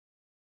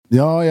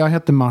Ja, jag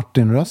heter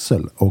Martin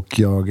Rössel och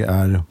jag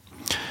är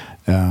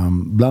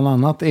bland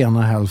annat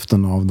ena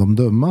hälften av De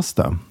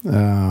dummaste.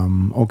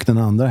 Och den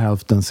andra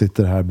hälften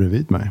sitter här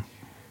bredvid mig.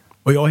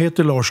 Och jag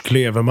heter Lars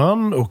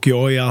Kleveman och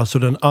jag är alltså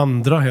den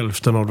andra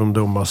hälften av De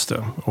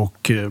dummaste.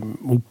 Och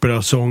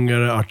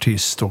operasångare,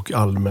 artist och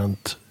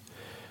allmänt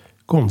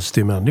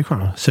konstig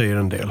människa, säger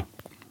en del.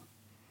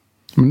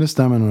 Men det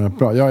stämmer nog rätt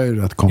bra. Jag är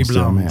ju rätt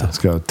konstig med,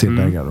 ska jag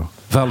tillägga då.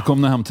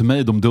 Välkomna hem till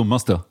mig, De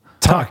dummaste.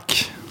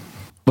 Tack!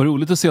 Vad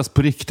roligt att ses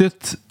på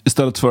riktigt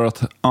istället för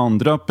att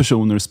andra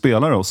personer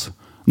spelar oss.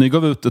 Ni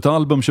gav ut ett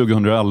album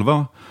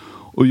 2011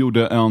 och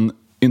gjorde en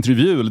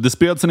intervju, det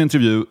spreds en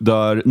intervju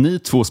där ni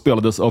två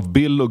spelades av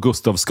Bill och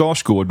Gustav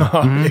Skarsgård.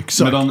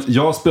 Medan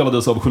jag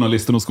spelades av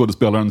journalisten och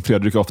skådespelaren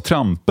Fredrik af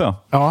Trampe.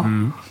 Ja.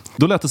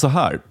 Då lät det så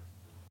här.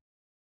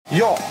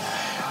 Ja,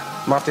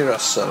 Martin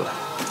Rössel,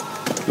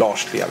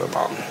 Lars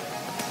Kleveman,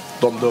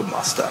 De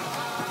dummaste.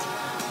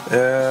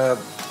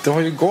 Det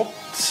har ju gått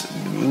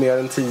mer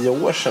än 10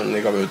 år sedan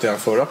ni gav ut er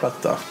förra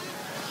platta.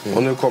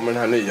 Och nu kommer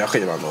den här nya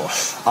skivan då,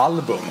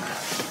 album.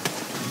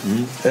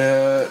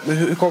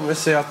 Hur kommer det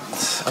sig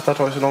att det har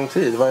tagit så lång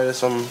tid? Vad är det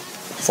som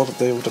fått att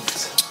det gjort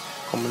att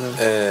kommer nu?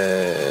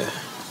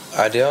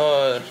 Det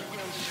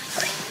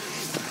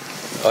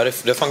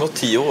har fan gått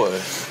 10 år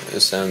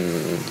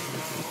sen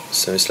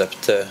vi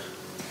släppte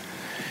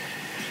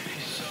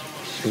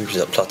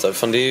platta.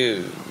 Fan, det är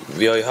ju,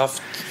 vi har ju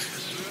haft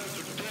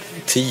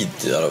tid,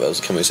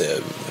 så kan man ju säga.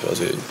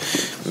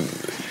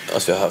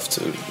 Alltså vi har haft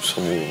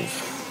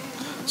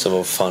som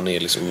vad fan är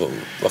liksom,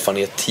 vad fan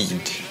är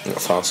tid?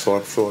 Vad fan svar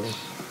på frågan?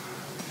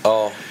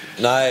 Ja,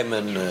 nej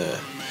men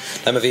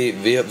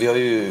vi har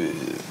ju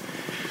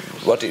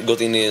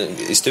gått in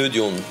i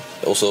studion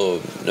och så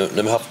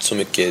när vi har haft så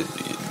mycket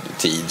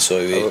tid så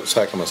är vi, så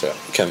här kan man säga.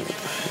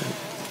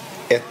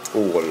 Ett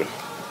år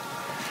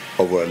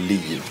av våra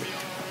liv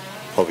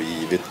har vi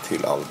givit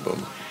till album.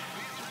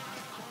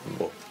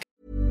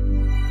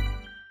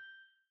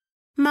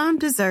 Mom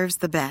deserves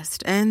the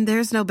best, and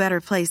there's no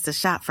better place to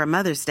shop for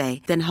Mother's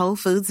Day than Whole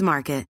Foods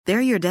Market.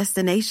 They're your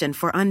destination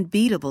for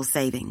unbeatable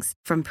savings,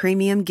 from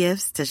premium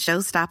gifts to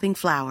show-stopping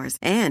flowers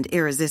and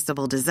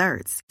irresistible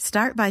desserts.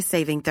 Start by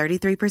saving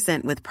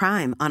 33% with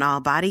Prime on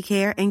all body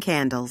care and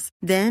candles.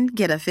 Then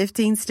get a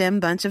 15-stem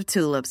bunch of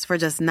tulips for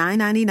just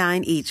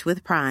 $9.99 each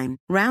with Prime.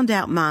 Round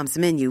out Mom's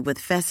menu with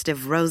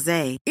festive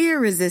rosé,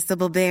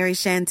 irresistible berry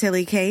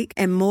chantilly cake,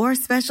 and more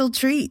special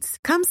treats.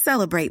 Come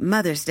celebrate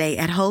Mother's Day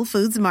at Whole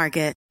Foods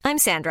Market. I'm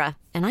Sandra,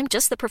 and I'm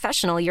just the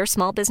professional your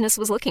small business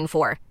was looking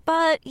for.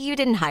 But you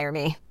didn't hire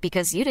me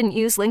because you didn't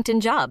use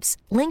LinkedIn Jobs.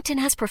 LinkedIn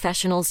has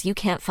professionals you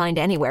can't find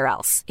anywhere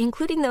else,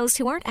 including those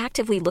who aren't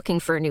actively looking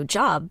for a new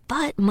job,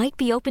 but might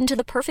be open to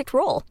the perfect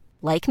role,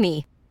 like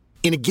me.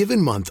 In a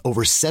given month,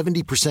 over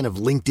 70%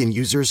 of LinkedIn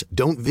users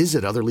don't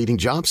visit other leading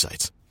job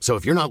sites. So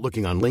if you're not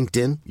looking on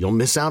LinkedIn, you'll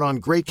miss out on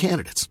great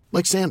candidates,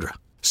 like Sandra.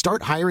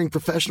 Start hiring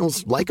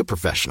professionals like a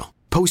professional.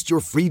 Post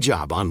your free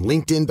job on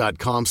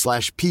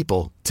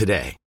linkedin.com/people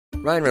today.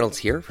 Ryan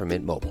Reynolds here from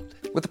Mint Mobile.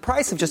 With the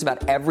price of just about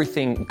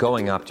everything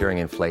going up during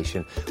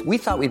inflation, we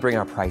thought we'd bring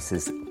our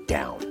prices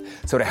down.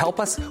 So to help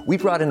us, we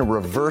brought in a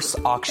reverse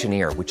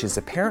auctioneer, which is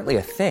apparently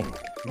a thing.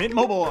 Mint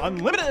Mobile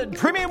Unlimited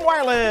Premium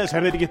Wireless. How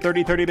to get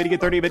 30, 30, how to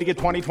get 30, how to get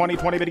 20, 20,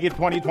 20, how to get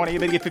 20, 20, how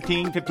to get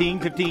 15, 15,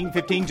 15,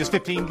 15, just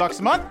 $15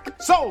 a month?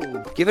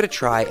 Sold! Give it a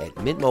try at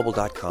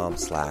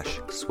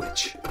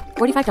mintmobile.com/switch.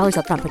 $45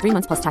 up front for 3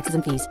 months plus taxes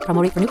and fees.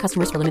 Promo rate for new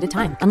customers for limited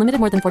time. Unlimited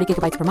more than 40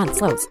 gigabytes per month.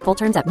 Slows full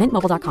terms at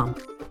mintmobile.com.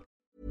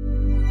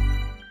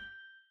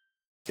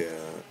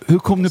 Hur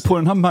kom ni på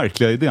den här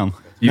märkliga idén?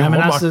 Ja,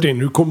 men Martin,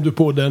 hur kom du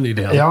på den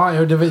idén? Ja,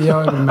 jag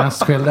är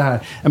mest skyldig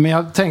här. Men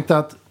jag tänkte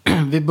att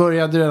vi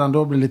började redan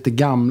då bli lite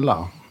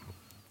gamla.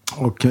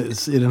 Och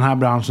i den här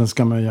branschen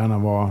ska man gärna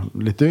vara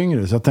lite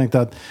yngre. Så jag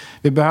tänkte att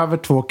vi behöver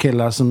 2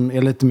 killar som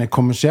är lite mer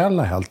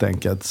kommersiella helt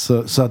enkelt.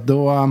 Så att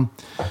då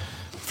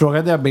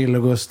frågade jag Bill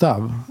och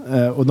Gustav.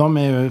 Och de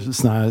är ju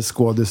såna här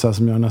skådisar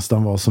som gör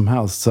nästan vad som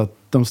helst. Så att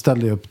de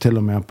ställde upp till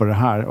och med på det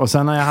här. Och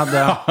sen när jag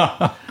hade...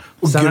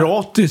 Och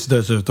gratis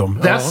dessutom.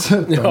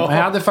 Dessutom. Ja.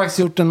 Jag hade faktiskt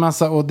gjort en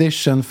massa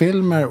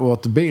auditionfilmer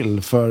åt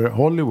Bill för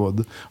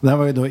Hollywood. Det här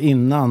var ju då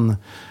innan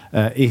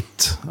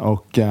It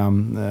och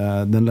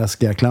den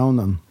läskiga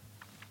clownen.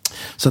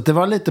 Så att det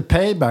var lite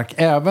payback.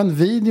 Även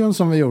videon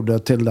som vi gjorde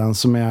till den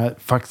som är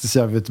faktiskt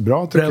jävligt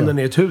bra tycker jag. Bränden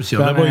i ett hus, ja.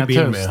 Det var ju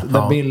Bill med.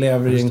 Där Bill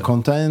lever i en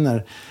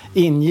container.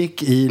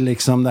 Ingick i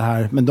liksom det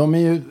här. Men de är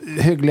ju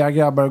hyggliga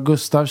grabbar och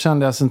Gustav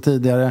kände jag sedan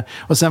tidigare.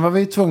 Och sen var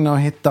vi tvungna att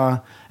hitta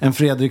en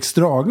Fredrik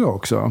Strage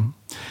också.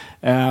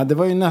 Det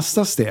var ju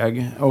nästa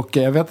steg. Och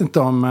jag vet inte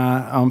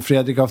om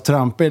Fredrik af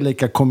Trampe är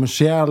lika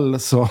kommersiell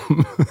som...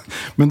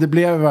 Men det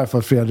blev i varje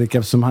fall Fredrik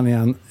eftersom han är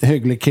en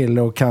hygglig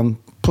kille och kan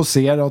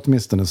posera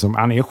åtminstone som...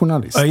 Han är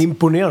journalist. Jag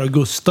imponerar.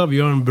 Gustav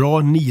gör en bra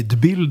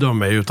nidbild av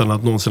mig utan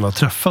att någonsin ha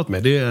träffat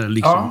mig. Det är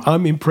liksom... Ja.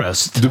 I'm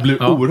impressed. Du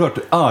blev oerhört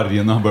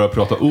arg när han började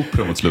prata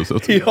opera mot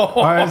slutet.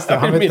 Ja, just det.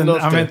 Han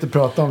vill inte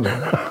prata om det.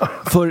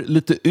 För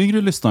lite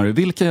yngre lyssnare,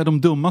 vilka är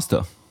de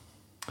dummaste?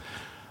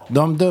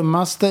 De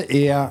dummaste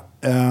är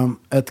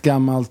ett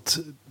gammalt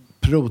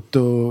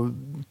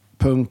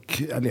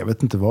protopunk, eller jag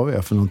vet inte vad vi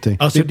är för någonting.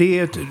 Alltså det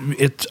är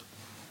ett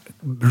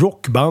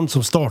rockband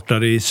som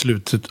startade i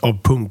slutet av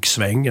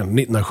punksvängen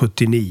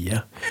 1979.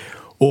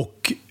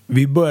 Och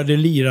vi började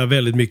lira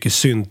väldigt mycket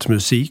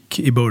syntmusik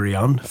i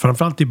början.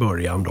 Framförallt i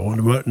början då.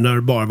 När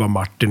det bara var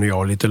Martin och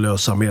jag, lite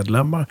lösa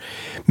medlemmar.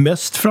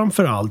 Mest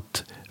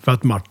framförallt för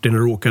att Martin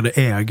råkade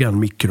äga en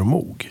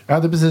mikromog. Jag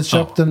hade precis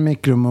köpt en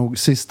mikromog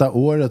sista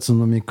året som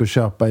de gick att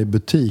köpa i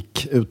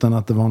butik. Utan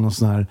att det var någon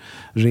sån här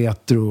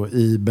retro,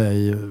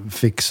 eBay,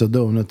 fix och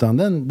don. Utan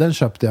den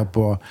köpte jag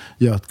på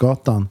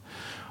Götgatan.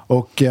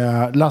 Och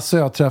Lasse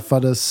och jag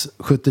träffades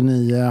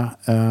 79.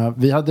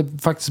 Vi hade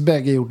faktiskt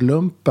bägge gjort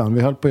lumpen.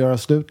 Vi höll på att göra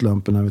slut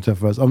lumpen när vi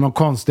träffades. Av någon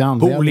konstig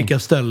anledning. På olika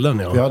ställen,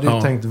 ja. Vi hade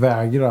ju tänkt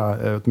vägra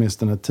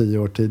åtminstone 10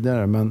 år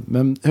tidigare.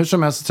 Men hur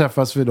som helst så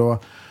träffades vi då.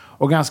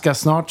 Och ganska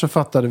snart så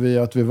fattade vi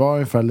att vi var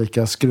ungefär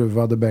lika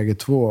skruvade bägge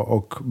två.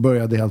 Och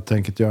började helt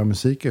enkelt göra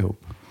musik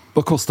ihop.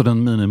 Vad kostade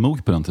en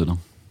minimog på den tiden?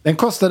 Den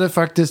kostade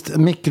faktiskt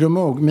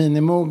mikromog.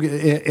 Minimog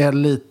är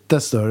lite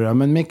större.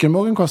 Men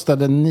mikromogen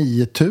kostade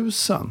 9 000.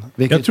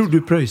 Jag tror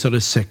du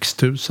pröjsade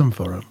 6 000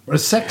 för den. Var det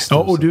 6 000?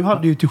 Ja, och du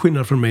hade ju till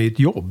skillnad från mig ett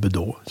jobb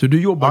då. Så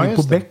du jobbade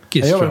på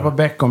Bäckis. Jag jobbade på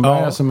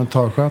Bäckomberga som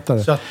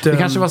mentalskötare. Så att, det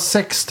kanske var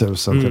 6 000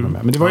 till och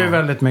med. Men det var ju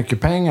väldigt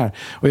mycket pengar.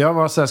 Och jag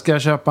var så här, ska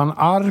jag köpa en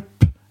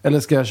arp eller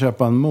ska jag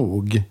köpa en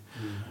mog?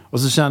 Och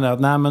så kände jag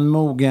att nej, men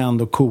mog är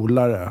ändå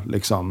coolare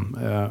liksom,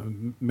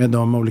 med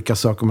de olika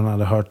saker man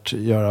hade hört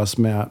göras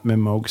med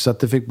mog. Så att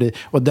det fick bli.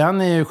 Och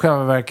den är ju i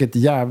själva verket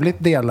jävligt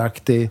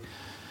delaktig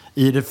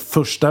i det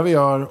första vi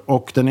gör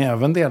och den är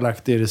även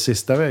delaktig i det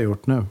sista vi har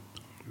gjort nu.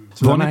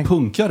 Så var ni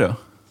punkare?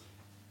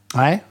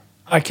 Nej.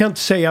 Jag kan inte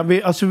säga.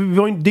 Vi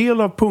var en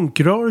del av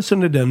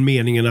punkrörelsen i den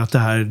meningen att det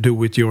här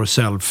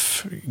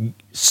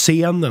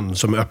do-it-yourself-scenen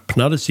som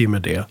öppnades i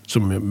med det,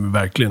 som jag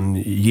verkligen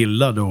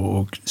gillade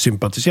och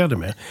sympatiserade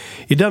med.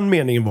 I den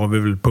meningen var vi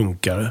väl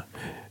punkare.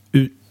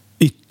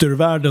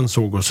 Yttervärlden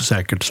såg oss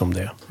säkert som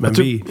det. Men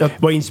vi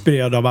var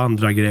inspirerade av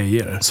andra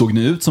grejer. Såg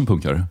ni ut som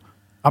punkare?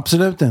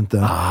 Absolut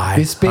inte.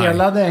 Vi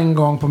spelade en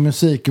gång på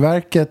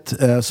Musikverket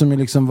som ju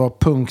liksom var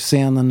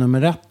punkscenen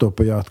nummer 1 då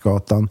på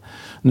Götgatan.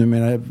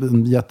 Numera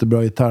en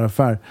jättebra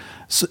gitarraffär.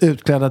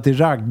 Utklädda till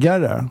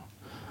raggare.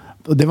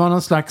 Och det var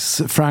någon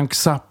slags Frank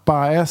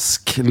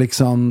Zappa-esk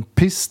liksom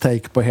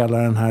piss-take på hela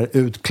den här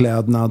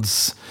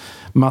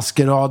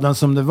utklädnadsmaskeraden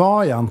som det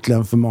var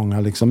egentligen för många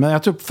liksom. Men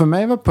jag tror för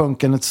mig var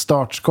punken ett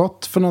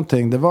startskott för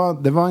någonting. Det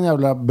var en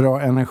jävla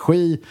bra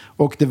energi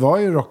och det var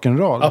ju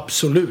rock'n'roll.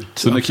 Absolut.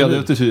 Så ni klädde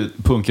ut till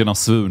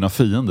punkernas svurna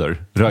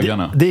fiender,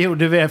 raggarna? Det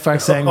gjorde vi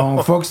faktiskt en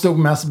gång. Folk stod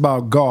mest bara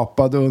och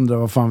gapade och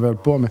undrade vad fan vi höll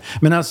på med.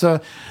 Men alltså,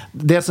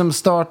 det som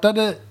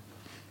startade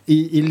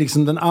i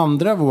liksom den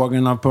andra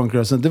vågen av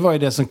punkrörelsen, det var ju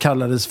det som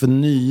kallades för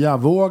nya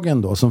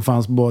vågen då, som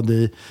fanns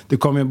det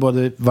kom ju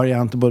både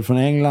varianter både från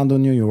England och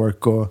New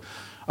York och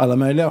alla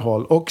möjliga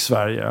håll och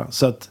Sverige.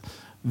 Så att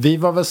vi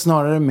var väl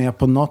snarare med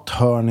på något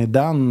hörn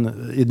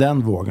i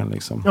den vågen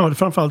liksom. Ja,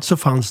 framförallt så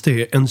fanns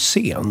det en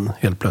scen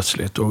helt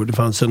plötsligt och det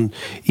fanns en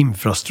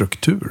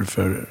infrastruktur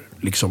för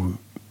liksom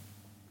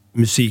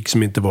musik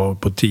som inte var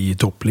på 10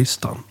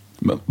 topplistan.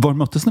 Men var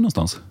möttes ni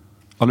någonstans?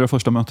 Allra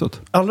första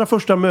mötet? Allra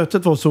första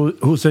mötet var så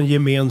hos en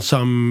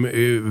gemensam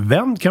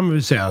vän kan man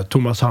väl säga,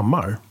 Thomas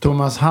Hammar.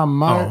 Thomas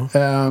Hammar,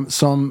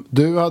 som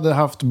du hade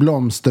haft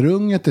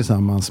Blomsterunge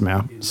tillsammans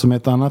med, som är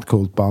ett annat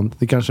coolt band.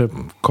 Det kanske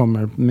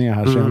kommer med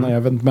här senare,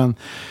 jag vet inte, men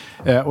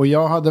och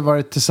jag hade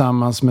varit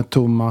tillsammans med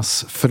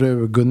Thomas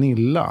fru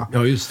Gunilla.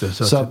 Ja, just det.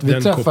 Så att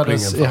vi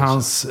träffades i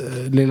hans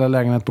lilla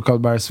lägenhet på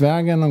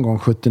Karlbergsvägen någon gång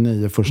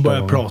 79 första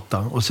gången. Började prata.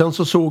 Och sen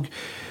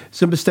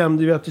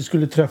bestämde vi att vi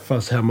skulle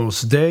träffas hemma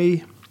hos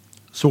dig.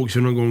 Sågs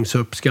ju någon gång, så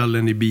upp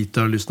skallen i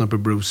bitar och lyssna på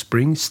Bruce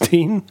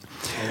Springsteen.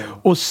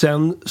 Och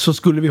sen så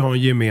skulle vi ha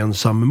en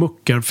gemensam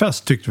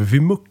muckarfest, tyckte vi. Vi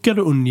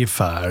muckade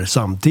ungefär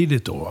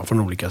samtidigt då, från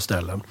olika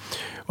ställen.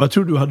 Och jag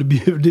tror du hade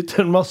bjudit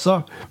en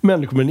massa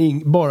människor,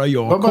 men bara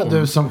jag kom. Det var bara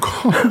du som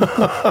kom.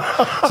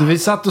 Så vi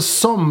satt och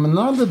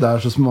somnade där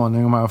så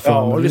småningom.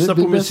 Och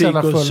lyssnade på musik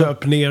och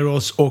söp ner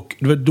oss. Och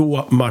det var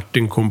då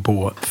Martin kom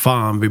på,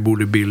 fan, vi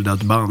borde bilda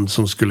ett band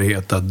som skulle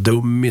heta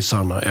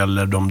Dummisarna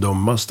eller De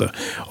Dummaste.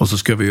 Och så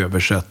ska vi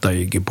översätta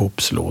Iggy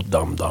Pops låt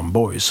Dum Dum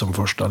Boys som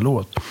första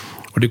låt.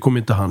 Och det kom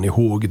inte han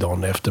ihåg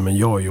dagen efter, men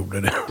jag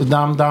gjorde det.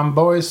 Dum Dum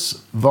Boys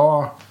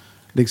var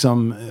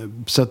liksom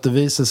sätt och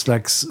vis ett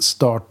slags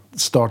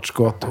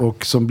startskott,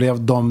 och som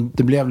blev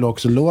det blev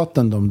också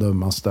låten De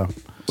Dummaste.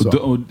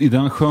 Och i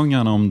den sjöng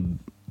han om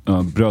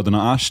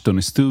bröderna Ashton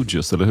i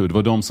Stooges, eller hur? Det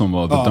var de som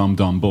var The Dum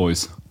Dum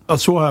Boys. Ja,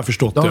 så har jag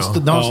förstått det.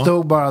 De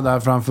stod bara där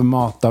framför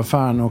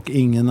mataffären och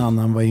ingen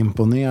annan var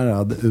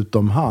imponerad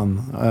utom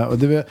han. Och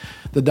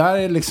det där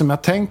är liksom,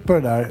 jag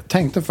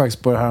tänkte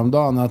faktiskt på det här om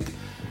dagen, att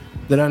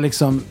det där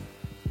liksom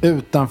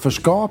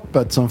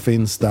utanförskapet som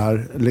finns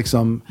där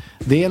liksom,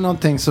 det är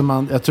någonting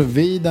som jag tror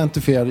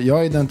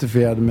jag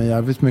identifierade mig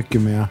jävligt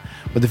mycket med.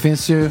 Och det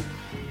finns ju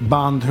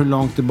band hur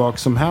långt tillbaka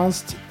som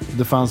helst.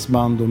 Det fanns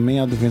band då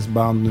med, det finns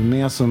band nu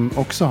med som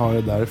också har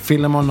det där.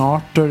 Philemon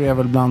Arthur är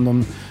väl bland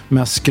de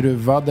mest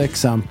skruvade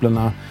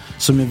exemplen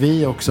som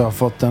vi också har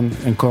fått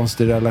en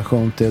konstig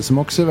relation till, som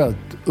också är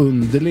väldigt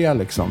underliga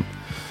liksom.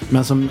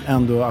 Men som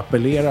ändå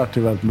appellerar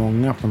till väldigt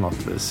många på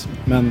något vis.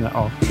 Men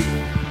ja.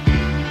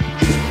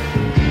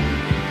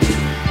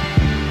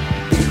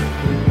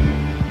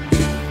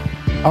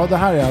 Ja, det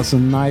här är alltså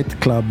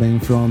Nightclubbing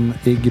från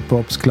Iggy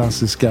Pops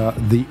klassiska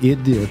The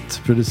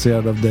Idiot,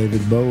 producerad av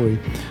David Bowie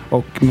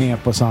och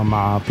med på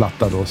samma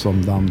platta då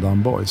som Dum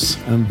Dum Boys.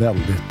 En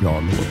väldigt bra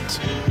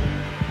låt.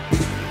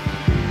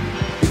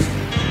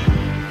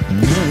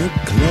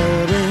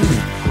 Nightclubbing,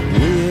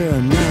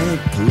 we're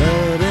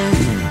nightclubbing,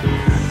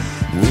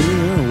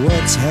 we're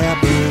what's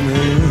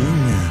happening.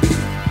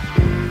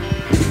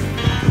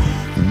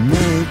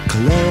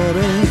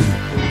 Nightclubbing,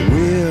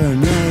 we're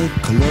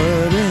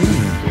nightclubbing.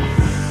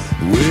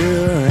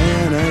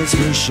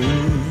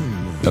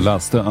 Jag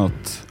läste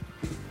att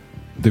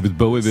David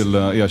Bowie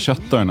ville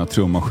ersätta den här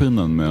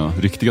trummaskinen med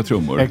riktiga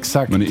trummor.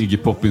 Exakt. Men Iggy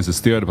Pop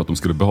insisterade på att de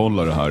skulle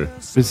behålla det här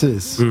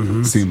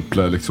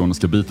simpla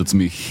elektroniska bitet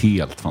som är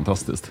helt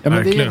fantastiskt. Ja,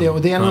 men det är det.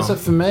 Och det är något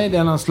för mig, det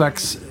är någon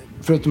slags,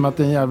 förutom att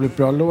det är en jävligt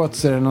bra låt,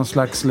 så är det någon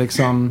slags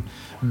liksom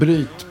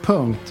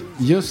brytpunkt.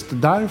 Just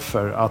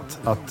därför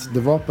att det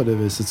var på det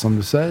viset som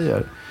du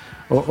säger.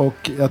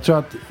 Och jag tror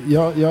att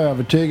jag är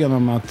övertygad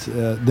om att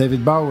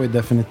David Bowie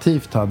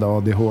definitivt hade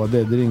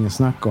ADHD. Det är ingen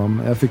snack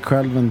om. Jag fick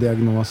själv en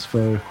diagnos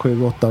för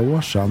 7-8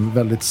 år sedan.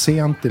 Väldigt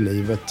sent i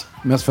livet.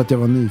 Mest för att jag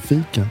var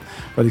nyfiken.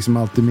 Jag liksom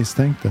alltid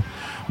misstänkte.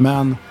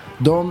 Men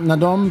när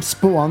de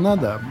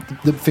spånade,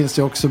 det finns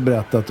ju också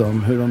berättat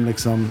om hur de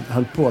liksom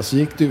höll på. Så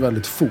gick det ju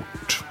väldigt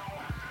fort.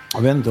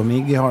 Jag vet inte om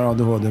Iggy har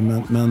ADHD,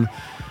 men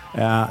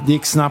det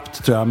gick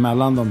snabbt tror jag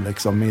mellan dem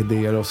liksom, med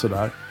idéer och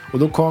sådär. Och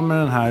då kommer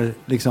den här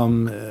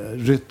liksom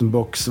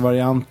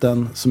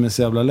rytmbox-varianten som är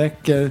så jävla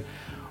läcker.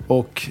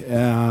 Och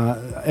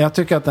jag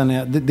tycker att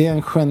det är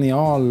en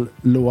genial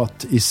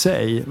låt i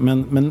sig.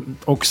 Men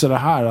också det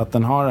här att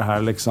den har det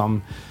här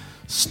liksom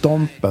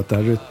stompet, det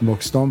här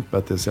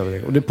rytmbox-stompet.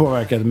 Och det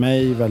påverkade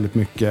mig väldigt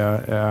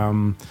mycket.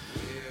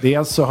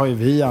 Dels så har ju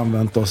vi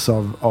använt oss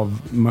av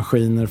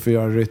maskiner för att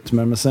göra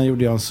rytmer. Men sen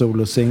gjorde jag en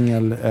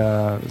solosingel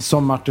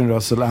som Martin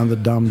Russell and the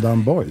Dum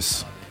Dum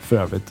Boys. För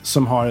övrigt,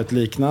 som har ett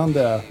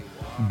liknande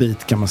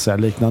beat kan man säga,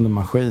 liknande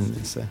maskin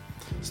i sig.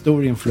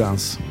 Stor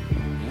influens.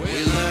 We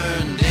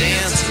learn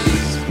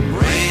dances,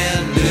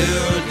 brand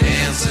new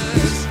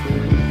dances,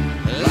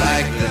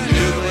 like the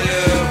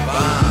nuclear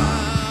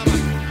bomb.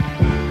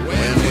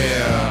 When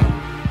we're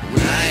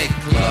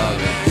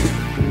nightclubbing,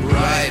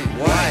 bright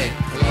white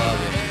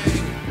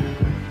clubbing.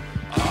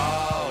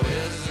 Oh,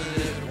 isn't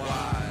it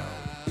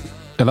wild?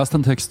 Jag läste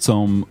en text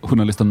som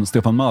journalisten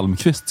Stefan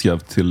Malmqvist skrev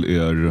till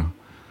er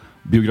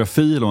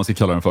biografi, eller vad man ska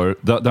kalla den för,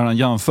 där han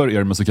jämför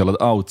er med så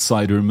kallad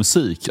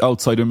outsidermusik.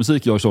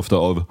 Outsidermusik görs ofta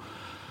av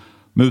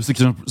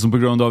musiker som på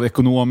grund av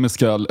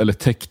ekonomiska eller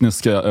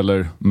tekniska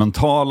eller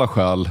mentala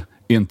skäl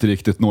inte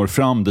riktigt når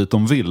fram dit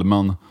de vill,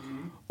 men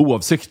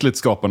oavsiktligt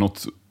skapar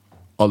något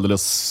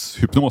alldeles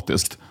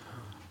hypnotiskt.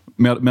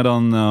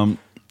 Medan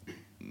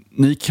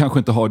ni kanske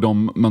inte har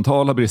de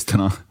mentala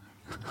bristerna.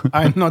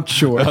 I'm not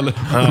sure.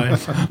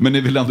 Men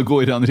ni vill ändå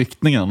gå i den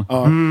riktningen.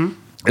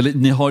 Eller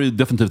ni har ju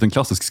definitivt en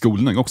klassisk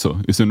skolning också.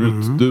 I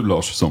synnerhet du,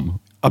 Lars, som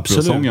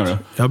operasångare.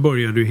 Jag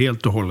började ju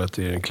helt och hållet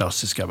i den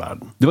klassiska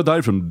världen. Det var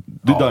därifrån,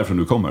 därifrån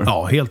du kommer?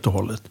 Ja, helt och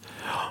hållet.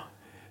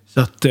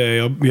 Så att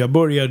jag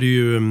började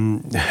ju...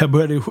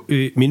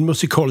 min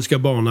musikaliska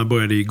bana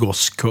började i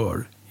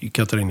gosskör i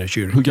Katarina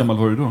kyrka. Hur gammal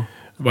var du då?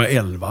 Jag var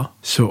 11.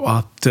 Så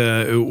att,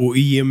 och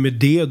i och med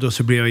det då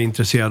så blev jag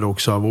intresserad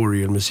också av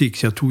orgelmusik.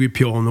 Så jag tog ju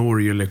piano- och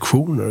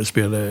orgellektioner och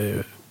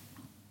spelade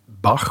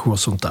Bach och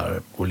sånt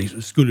där. Och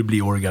skulle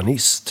bli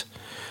organist.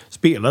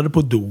 Spelade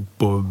på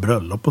dop och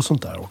bröllop och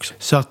sånt där också.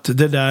 Så att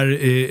det där,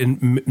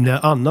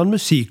 när annan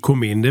musik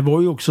kom in, det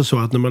var ju också så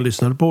att när man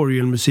lyssnade på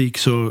orgelmusik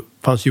så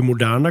fanns ju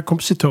moderna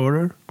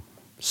kompositörer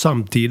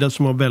samtida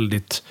som var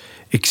väldigt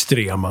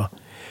extrema.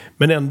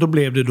 Men ändå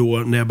blev det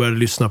då, när jag började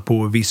lyssna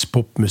på viss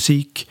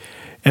popmusik,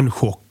 en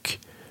chock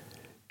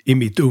i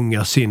mitt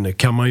unga sinne.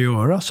 Kan man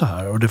göra så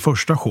här? Och det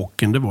första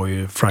chocken, det var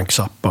ju Frank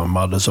Zappa,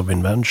 Mothers of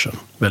Invention,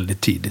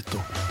 väldigt tidigt då.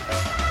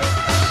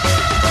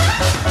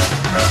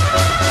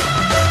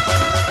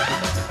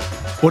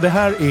 Och det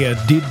här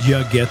är Did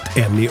You Get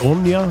Any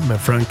On Ya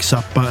med Frank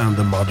Zappa and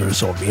the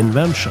Mothers of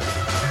Invention.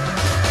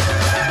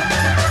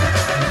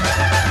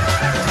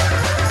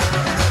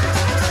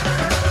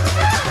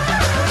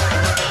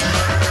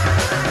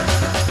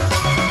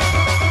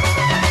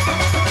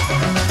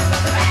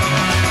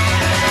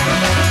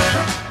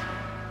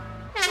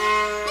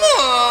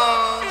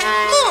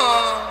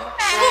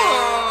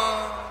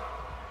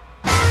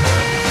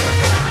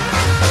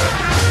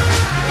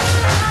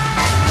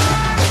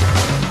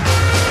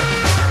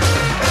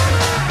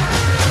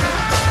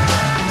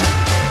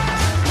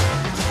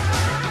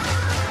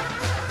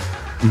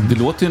 Det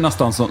låter ju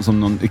nästan som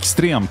någon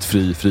extremt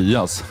fri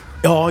jazz.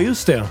 Ja,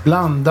 just det.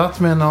 Blandat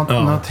med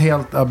något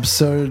helt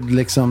absurd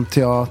liksom,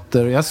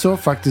 teater. Jag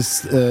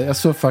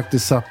såg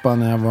faktiskt Zappa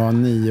när jag var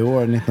 9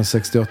 år,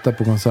 1968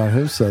 på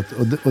Konserthuset.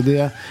 Och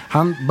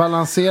han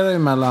balanserar ju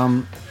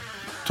mellan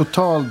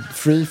total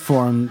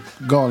freeform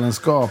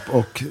galenskap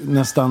och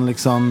nästan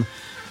liksom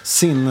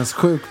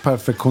sinnessjuk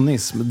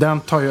perfektionism. Den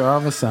tar ju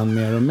över sen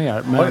mer och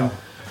mer. Men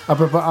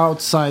apropå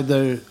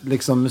outsider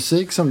liksom,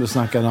 musik som du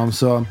snackade om,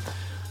 så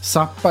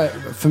Zappa,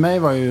 för mig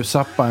var ju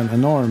Zappa en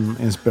enorm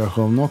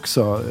inspiration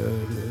också.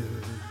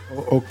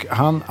 Och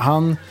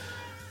han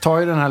tar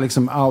ju den här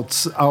liksom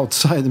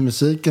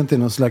outsider-musiken till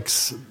någon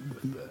slags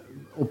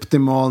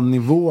optimal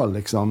nivå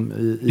liksom.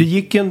 Det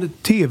gick en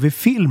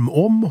tv-film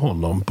om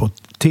honom på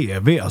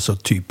tv, alltså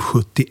typ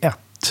 71.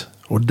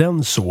 Och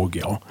den såg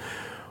jag.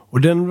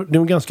 Och det var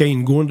en ganska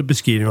ingående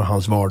beskrivning av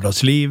hans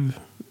vardagsliv.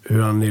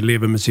 Hur han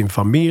lever med sin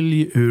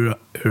familj. Hur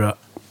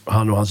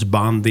han och hans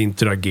band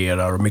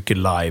interagerar. Och mycket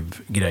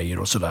live-grejer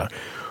och sådär.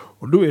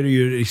 Och då är det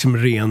ju liksom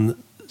ren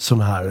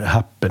sån här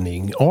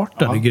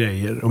happening-artade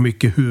grejer. Och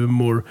mycket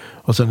humor.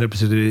 Och sen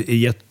är det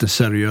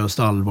jätteseriöst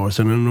allvar.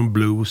 Sen är det någon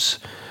blues.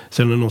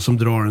 Sen är det någon som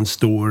drar en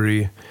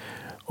story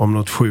om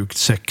något sjukt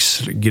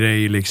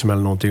sexgrej liksom,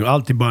 eller någonting. Och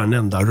alltid bara en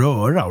enda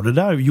röra. Och det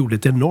där gjorde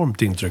ett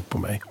enormt intryck på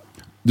mig.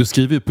 Du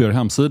skriver ju på er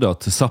hemsida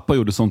att Zappa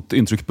gjorde sånt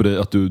intryck på dig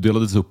att du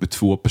delades upp i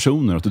 2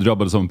 personer. Att du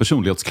drabbades av en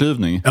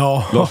personlighetsklyvning.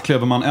 Ja. Lars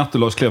Kleverman 1 och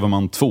Lars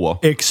Kleverman 2.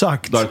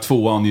 Exakt. Där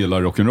 2an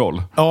gillar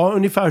rock'n'roll. Ja,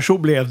 ungefär så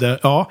blev det.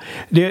 Ja,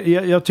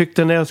 jag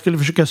tyckte när jag skulle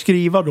försöka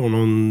skriva då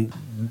någon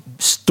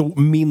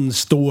min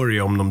story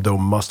om de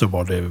dummaste och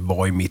vad det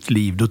var i mitt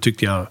liv, då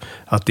tyckte jag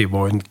att det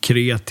var en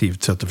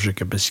kreativt sätt att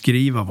försöka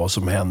beskriva vad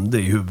som hände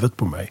i huvudet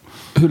på mig.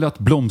 Hur lät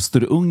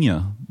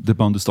Blomsterunge, det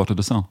band du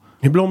startade sen?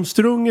 I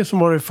Blomsterunge, som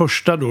var det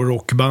första då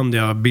rockband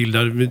jag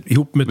bildade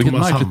ihop med Vilket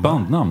Thomas Hammar. Vilket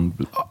märkligt bandnamn.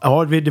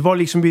 Ja, det var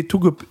liksom, vi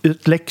tog upp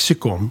ett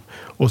lexikon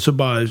och så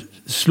bara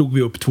slog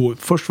vi upp 2.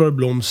 Först var det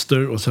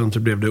Blomster och sen så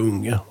blev det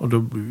Unge. Och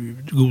då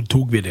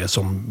tog vi det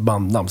som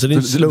bandnamn. Så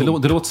det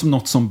låter som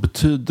något som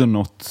betyder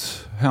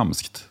något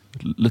hemskt.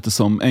 Lite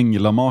som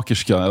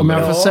änglamakerska. Om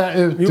jag får säga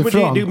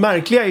utifrån. Jo, det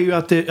märkliga är ju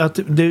att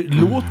det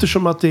låter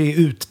som att det är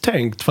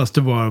uttänkt fast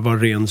det var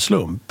ren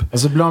slump.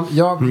 Alltså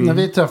när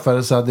vi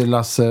träffades så hade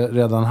Lasse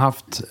redan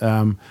haft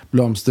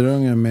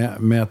Blomsterunge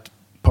med ett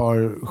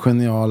par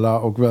geniala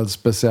och väldigt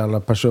speciella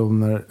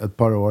personer ett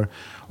par år.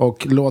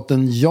 Och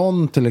låten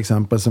John till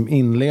exempel, som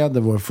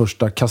inleder vår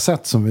första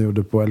kassett som vi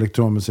gjorde på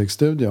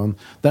elektronmusikstudion,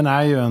 den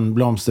är ju en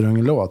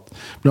Blomsterunge-låt.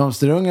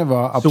 Blomsterunge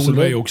var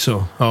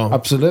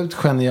absolut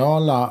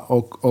geniala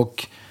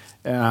och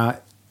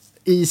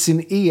i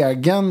sin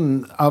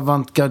egen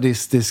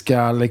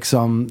avantgardistiska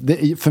liksom,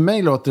 för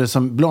mig låter det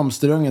som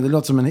Blomsterunge, det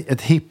låter som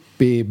ett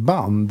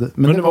hippieband.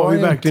 Men det var ju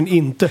verkligen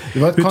inte. Det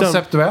var ett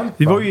konceptuellt band.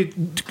 Vi var ju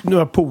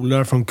några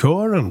polare från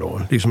kören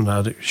då, liksom den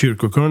här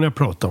kyrkokören jag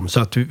pratade om. Så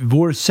att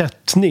vår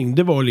sättning,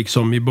 det var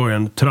liksom i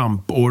början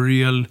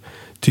tramporgel,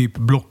 typ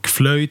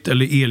blockflöjt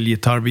eller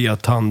elgitarr via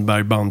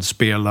Tandberg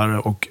bandspelare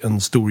och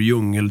en stor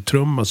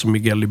djungeltrumma som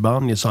Miguel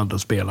Ibanez hade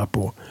att spela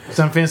på.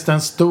 Sen finns det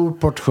en stor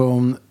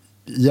portion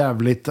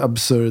jävligt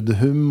absurd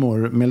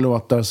humor med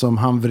låtar som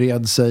Han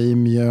vred sig i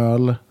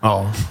mjöl.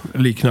 Ja,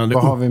 liknande.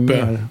 Vad har vi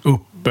mer?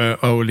 Uppe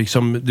och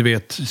liksom, du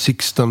vet,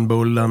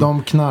 Sixtenbullen.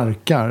 De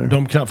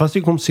knarkar. Fast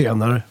det kom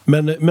senare.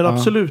 Men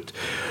absolut.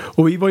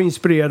 Och vi var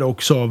inspirerade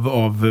också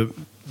av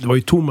det var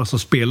ju Thomas som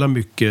spelade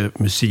mycket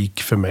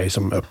musik för mig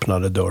som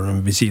öppnade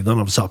dörren vid sidan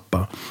av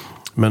Zappa.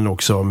 Men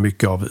också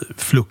mycket av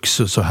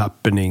Fluxus och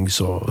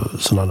Happenings och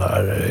sådana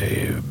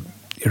där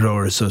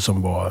rörelser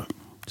som var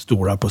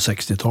stora på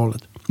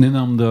 60-talet. Ni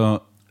nämnde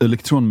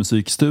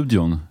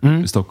elektronmusikstudion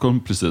i Stockholm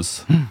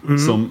precis.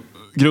 Som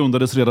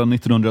grundades redan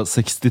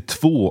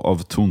 1962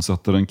 av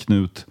tonsättaren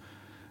Knut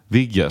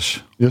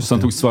Wiggers. Och sen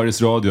tog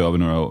Sveriges Radio över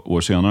några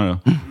år senare.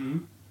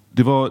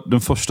 Det var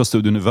den första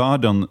studion i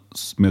världen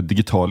med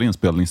digital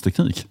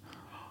inspelningsteknik.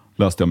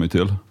 Läste jag mig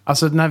till.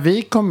 Alltså när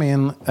vi kom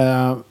in...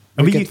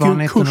 vi gick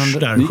ju en kurs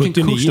där,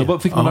 79.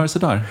 Vad fick man lära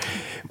sig där?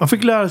 Man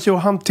fick lära sig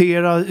att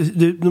hantera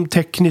de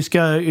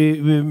tekniska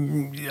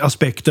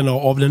aspekterna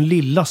av den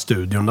lilla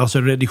studion. Alltså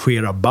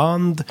redigera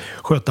band,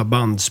 sköta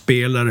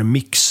bandspelare,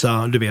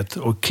 mixa, du vet,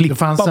 och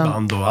klippa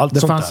band och allt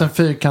sånt där. Det fanns en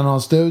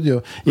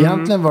 4-kanalstudio.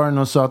 Egentligen var det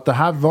nog så att det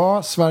här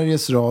var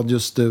Sveriges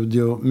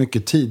radiostudio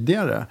mycket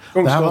tidigare.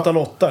 Kungsgatan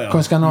 8, ja.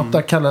 Kungsgatan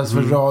 8 kallades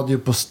för Radio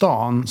på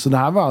stan. Så det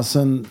här var alltså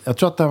jag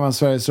tror att det här var en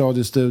Sveriges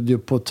radiostudio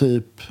på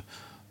typ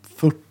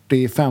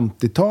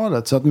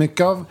 40-50-talet. Så att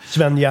mycket av...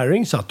 Sven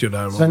Jerring satt ju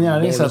där. Sven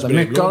Jerring satt där.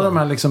 Mycket av de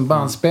här liksom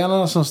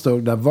bandspelarna som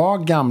stod där var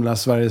gamla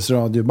Sveriges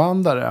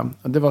radiobandare.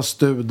 Det var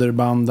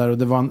Studerbandare och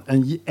det var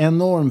en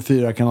enorm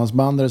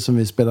 4-kanalsbandare som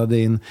vi spelade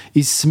in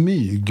i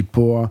smyg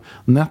på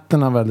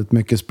nätterna väldigt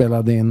mycket,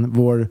 spelade in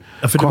vår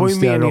för det var ju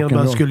meningen att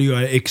man skulle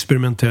göra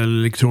experimentell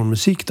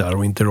elektronmusik där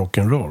och inte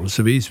rock'n'roll.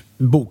 Så vi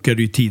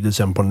bokade ju tider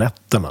sen på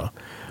nätterna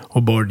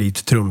och bar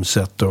dit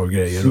trumset och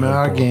grejer.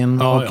 Smög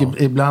in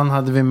ibland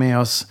hade vi med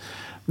oss,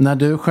 när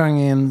du sjöng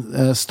in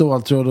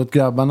Ståltråd åt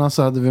grabbarna,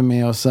 så hade vi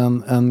med oss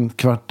en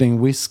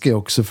kvarting whisky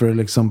också för att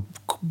liksom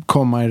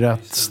komma i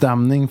rätt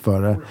stämning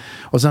för det.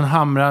 Och sen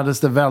hamrades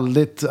det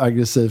väldigt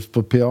aggressivt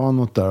på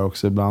pianot där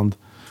också ibland.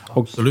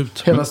 Och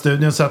absolut. Hela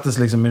studion sattes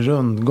liksom i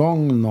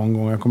rundgång någon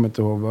gång. Jag kommer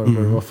inte ihåg vad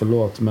det var för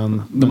låt.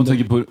 Men när man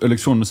tänker på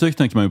elektronmusik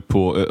tänker man ju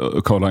på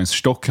Karl-Heinz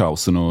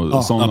Stockhausen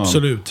och sådana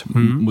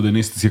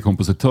modernistiska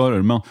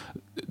kompositörer. Men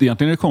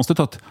egentligen är det konstigt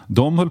att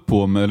de höll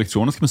på med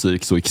elektronisk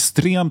musik så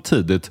extremt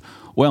tidigt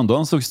och ändå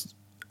ansågs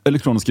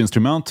elektroniska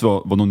instrument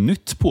var något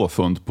nytt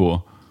påfund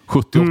på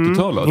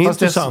 70-80-talet.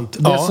 Intressant.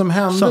 Det som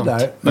hände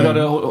där... Men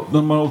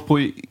de har hållit på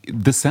i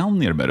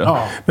decennier med det.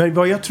 Ja. Men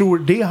vad jag tror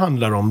det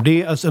handlar om,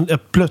 det är alltså en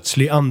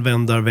plötslig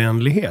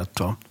användarvänlighet.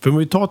 Va? För om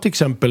vi tar till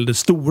exempel det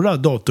stora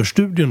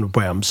datorstudion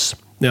på EMS,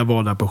 när jag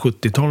var där på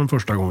 70-talen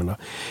första gångerna.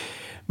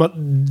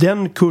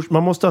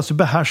 Man måste alltså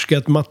behärska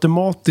ett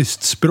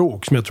matematiskt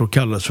språk som jag tror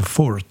kallas för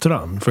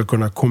Fortran för att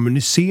kunna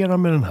kommunicera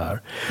med den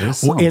här.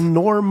 Och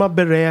enorma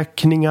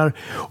beräkningar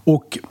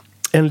och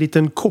en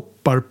liten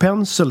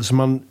kopparpensel som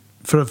man,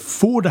 för att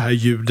få det här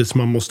ljudet som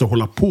man måste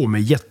hålla på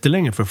med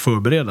jättelänge för att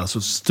förbereda,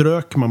 så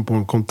strök man på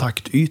en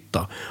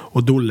kontaktyta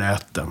och då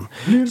lät den.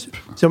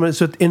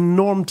 Så ett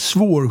enormt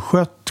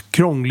svårskött,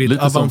 krångligt,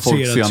 lite avancerat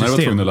system. Lite som folk senare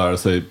var tvungna att lära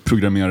sig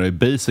programmera i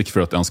Basic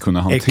för att ens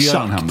kunna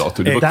hantera en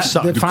hemdator.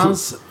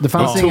 Det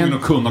fanns ingen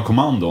att kunna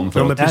kommandon. Du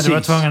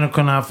var tvungen att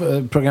kunna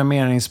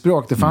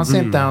programmeringsspråk. Det fanns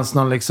inte ens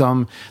någon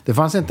liksom, det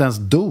fanns inte ens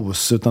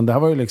DOS, utan det här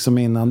var ju liksom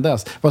innan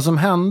dess. Vad som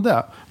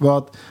hände var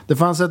att det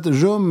fanns ett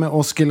rum med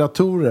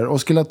oscillatorer.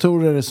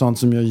 Oscillatorer är sånt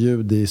som gör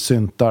ljud i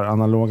syntar,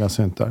 analoga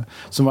syntar,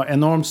 som var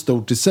enormt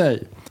stort i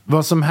sig.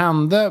 Vad som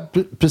hände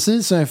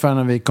precis ungefär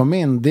när vi kom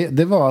in,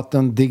 det var att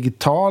de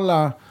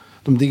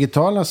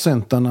digitala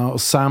syntarna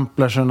och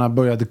samplerserna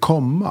började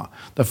komma.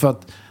 Därför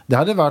att det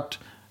hade varit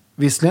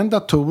visserligen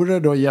datorer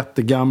då,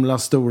 jättegamla,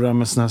 stora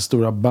med såna här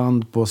stora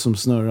band på som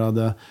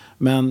snurrade,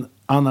 men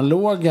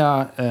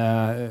analoga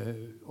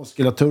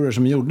oscillatorer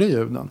som gjorde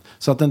ljuden.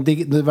 Så att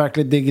det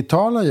verkligen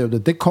digitala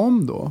ljudet, det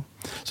kom då.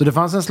 Så det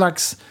fanns en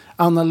slags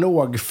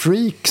analog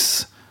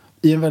freaks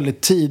i en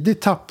väldigt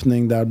tidig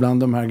tappning där bland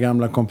de här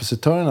gamla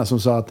kompositörerna som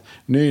sa att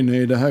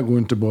nej, det här går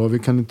inte bra, vi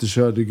kan inte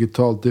köra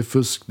digitalt, det är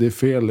fusk, det är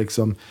fel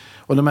liksom.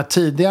 Och de här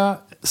tidiga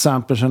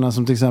samplerserna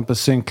som till exempel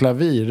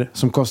Synklavir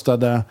som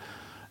kostade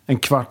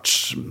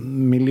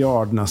 250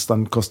 000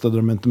 nästan, kostade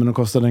de inte, men de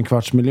kostade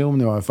 250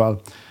 000 i alla fall.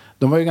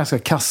 De var ju ganska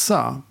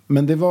kassa,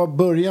 men det var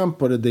början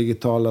på det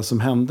digitala som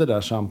hände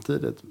där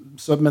samtidigt.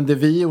 Men det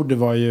vi gjorde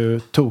var ju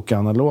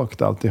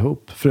tokanalogt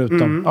alltihop,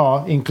 förutom,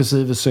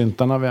 inklusive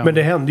syntarna vi Men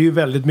det hände ju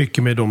väldigt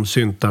mycket med de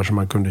syntar som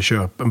man kunde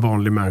köpa, en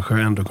vanlig människa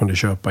ändå kunde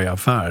köpa i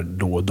affär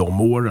då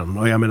de åren.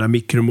 Och jag menar,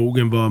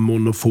 mikromogen var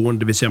monofon,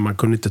 det vill säga man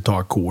kunde inte ta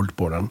ackord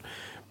på den.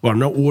 Bara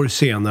några år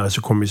senare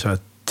så kom ju så här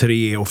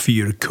 3- och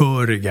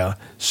 4-köriga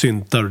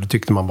syntar och det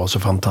tyckte man var så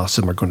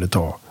fantastiskt, man kunde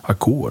ta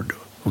ackord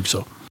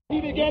också.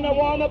 He began to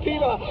warn the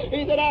people.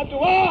 He said, after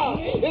a while,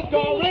 it's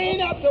going to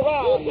rain after a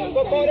while.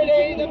 For 40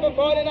 days and for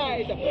 40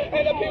 nights.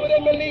 And the people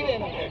didn't believe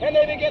him. And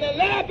they began to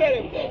laugh at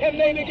him. And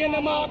they began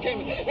to mock him.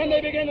 And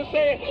they began to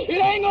say, it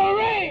ain't going to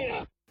rain.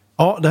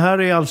 Ja, det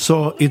här är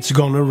alltså It's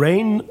Gonna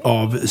Rain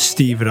av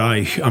Steve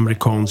Reich,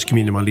 amerikansk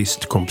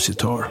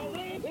minimalistkompositör.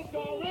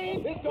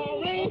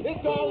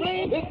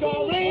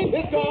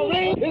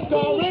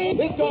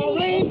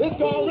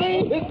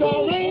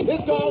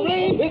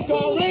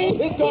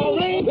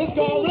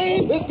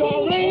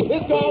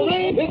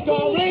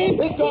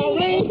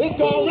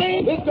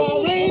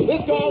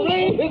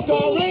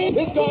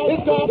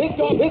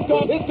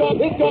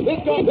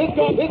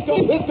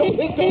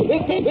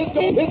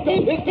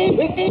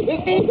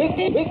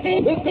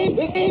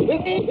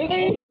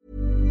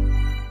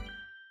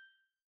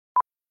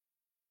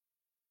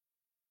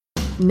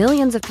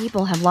 Millions of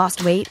people have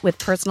lost weight with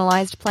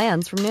personalized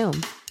plans from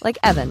Noom. Like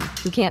Evan,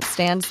 who can't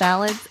stand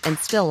salads and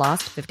still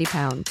lost 50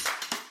 pounds.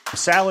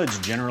 Salads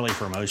generally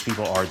for most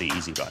people are the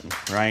easy button,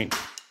 right?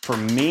 For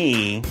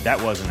me,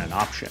 that wasn't an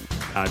option.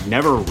 I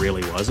never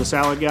really was a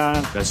salad guy.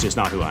 That's just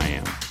not who I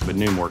am. But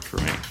Noom worked for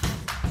me.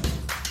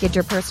 Get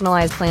your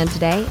personalized plan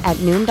today at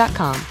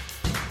Noom.com.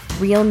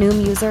 Real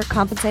Noom user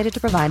compensated to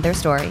provide their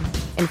story.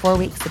 In 4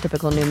 weeks, the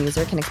typical Noom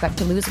user can expect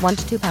to lose 1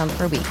 to 2 pounds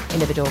per week.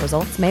 Individual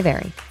results may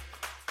vary.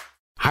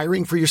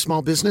 Hiring for your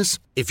small business?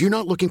 If you're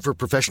not looking for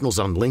professionals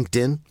on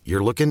LinkedIn,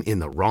 you're looking in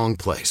the wrong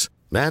place.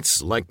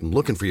 That's like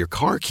looking for your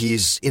car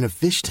keys in a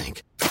fish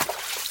tank.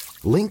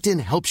 LinkedIn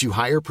helps you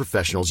hire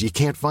professionals you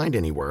can't find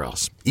anywhere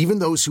else, even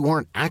those who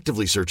aren't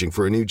actively searching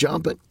for a new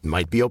job but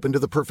might be open to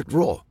the perfect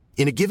role.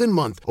 In a given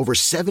month, over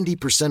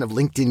 70% of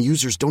LinkedIn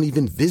users don't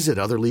even visit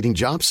other leading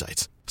job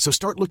sites. So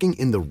start looking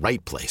in the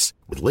right place.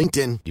 With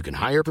LinkedIn, you can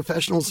hire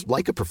professionals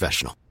like a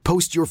professional.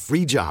 Post your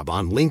free job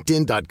on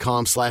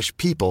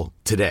linkedin.com/people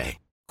today.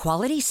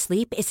 Quality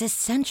sleep is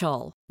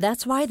essential.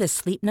 That's why the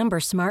Sleep Number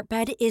Smart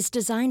Bed is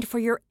designed for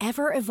your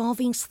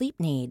ever-evolving sleep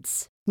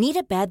needs. Need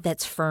a bed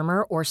that's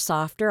firmer or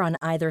softer on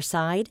either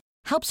side?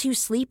 Helps you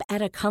sleep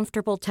at a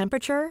comfortable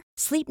temperature?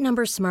 Sleep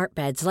Number Smart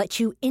Beds let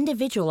you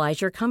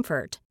individualize your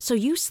comfort so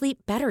you sleep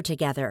better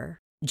together.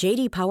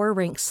 JD Power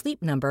ranks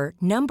Sleep Number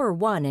number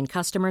 1 in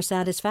customer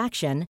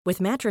satisfaction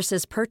with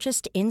mattresses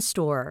purchased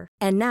in-store.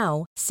 And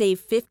now, save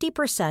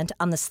 50%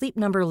 on the Sleep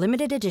Number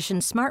Limited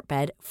Edition Smart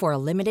Bed for a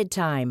limited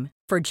time.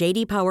 For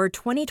JD Power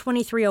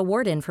 2023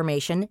 award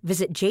information,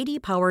 visit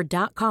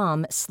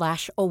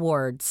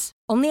jdpower.com/awards.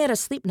 Only at a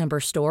Sleep Number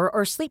store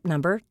or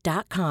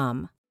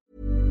sleepnumber.com.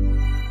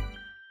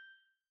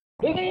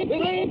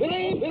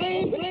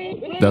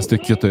 Det här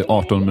stycket är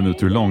 18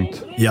 minuter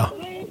långt. Ja.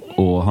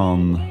 Och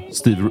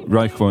Steve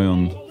Reich var ju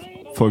en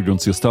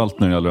förgrundsgestalt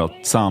när det gäller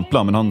att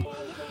sampla, men han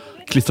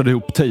klistrade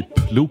ihop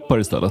tape-loopar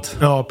istället.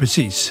 Ja,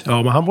 precis.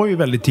 Ja, men han var ju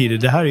väldigt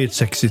tidig. Det här är ett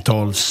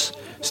 60-tals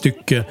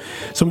stycke.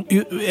 Som,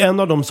 en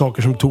av de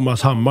saker som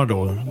Thomas Hammar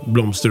då,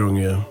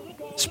 Blomsterunge,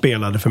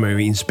 spelade för mig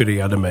och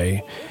inspirerade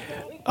mig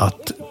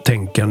att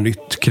tänka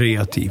nytt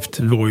kreativt.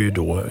 Det var ju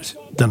då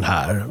den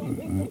här,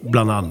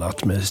 bland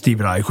annat med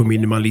Steve Reich och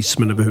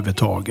minimalismen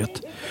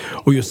överhuvudtaget.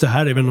 Och just det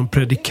här är väl någon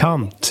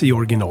predikant i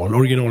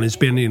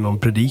originalinspelningen i någon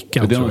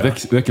predikan. Det är en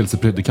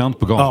väckelsepredikant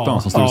på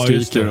gatan som står och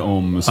skriker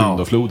om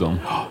syndafloden.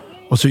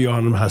 Och så gör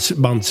han de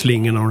här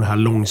bandslingorna och den här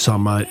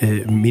långsamma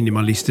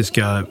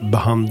minimalistiska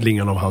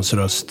behandlingen av hans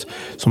röst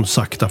som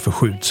sakta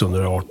förskjuts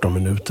under 18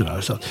 minuter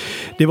där. Så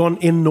det var en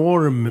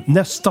enorm,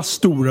 nästa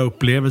stora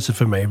upplevelse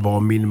för mig var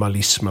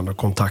minimalismen och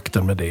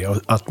kontakten med det. Och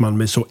att man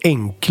med så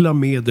enkla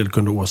medel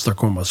kunde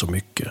åstadkomma så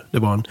mycket. Det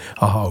var en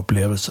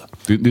aha-upplevelse.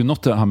 Det är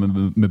något det här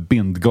med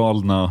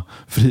bindgalna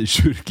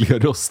frikyrkliga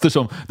röster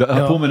som det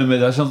här påminner mig,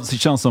 det här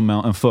känns som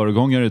en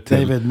föregångare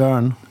till David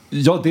Byrne.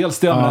 Ja, dels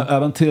det, men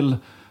även till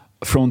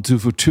From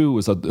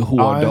 242, så att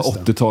hårda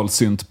 80-tals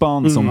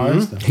syntband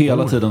som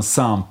hela tiden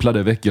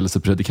samplade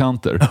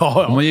väckelsepredikanter.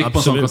 Om man gick på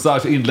en sån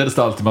konsert så inleddes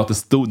det alltid med att det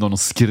stod någon och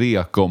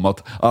skrek om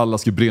att alla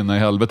skulle brinna i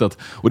helvetet.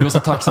 Och det var så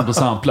tacksamt att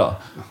sampla.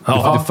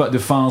 Det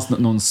fanns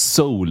någon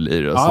soul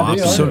i det. Ja,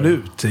 det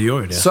absolut, det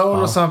gör det.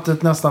 Soul och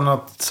samtidigt nästan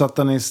något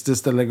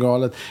satanistiskt eller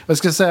galet. Jag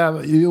ska säga,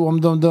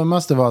 om de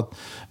dummaste var att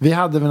vi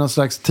hade väl någon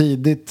slags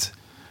tidigt,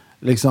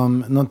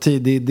 liksom någon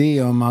tidig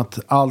idé om att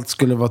allt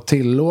skulle vara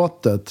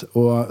tillåtet,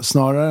 och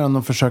snarare än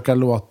att försöka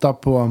låta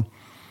på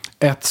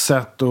ett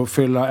sätt och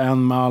fylla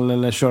en mall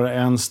eller köra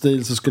en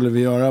stil, så skulle vi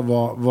göra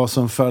vad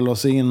som föll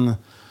oss in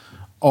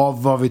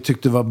av vad vi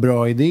tyckte var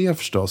bra idéer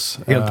förstås.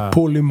 Helt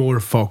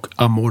polymorfa och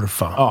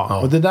amorfa. Ja,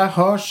 och det där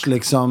hörs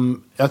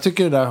liksom, jag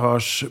tycker det där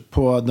hörs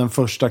på den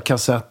första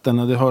kassetten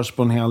och det hörs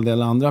på en hel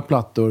del andra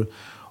plattor.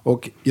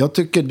 Och jag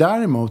tycker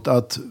däremot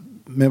att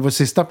med vår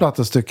sista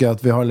platta så tycker jag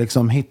att vi har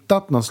liksom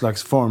hittat någon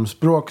slags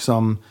formspråk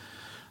som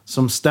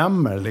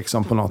stämmer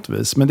liksom på något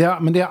vis. Men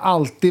det har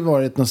alltid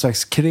varit någon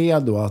slags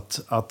credo att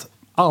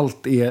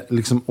allt är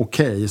liksom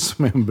okej,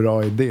 som är en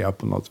bra idé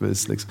på något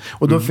vis liksom.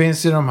 Och då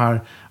finns ju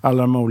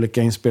alla de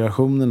olika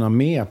inspirationerna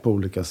med på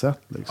olika sätt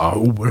liksom. Ja,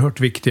 oerhört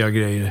viktiga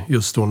grejer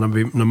just då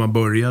när man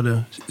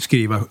började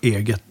skriva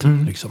eget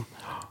liksom.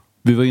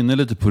 Vi var inne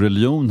lite på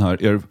religion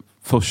här. Er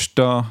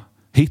första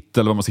hit,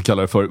 eller vad man ska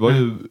kalla det för, var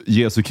ju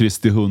Jesu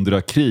Kristi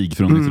 100 krig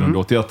från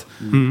 1981.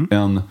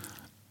 En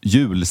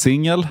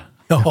julsingel.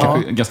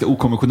 En ganska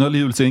okonventionell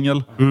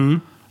julsingel.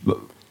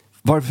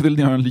 Varför vill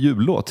ni göra en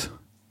jullåt?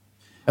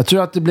 Jag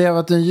tror att det blev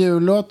att en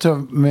jullåt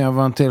med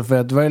var en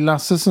tillfällighet. Det var ju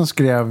Lasse som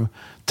skrev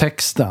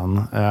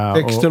texten.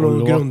 Texten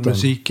och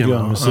grundmusiken.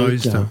 Ja,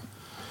 just det.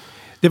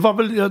 Det var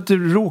väl att det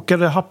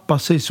råkade happa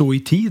sig så i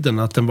tiden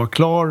att den var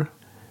klar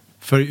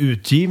för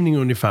utgivning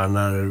ungefär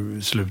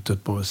när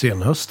slutet på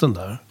senhösten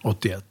där,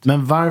 81.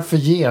 Men varför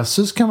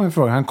Jesus, kan man ju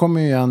fråga. Han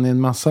kommer ju igen i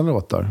en massa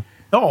låtar.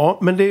 Ja,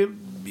 men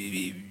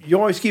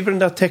jag skriver den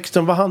där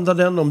texten, vad handlar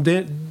den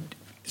om?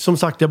 Som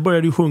sagt, jag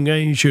började ju sjunga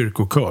i en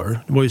kyrkokör.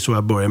 Det var ju så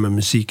jag började med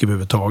musik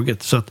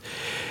överhuvudtaget. Så att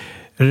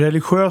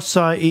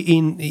religiösa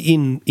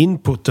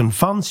inputen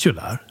fanns ju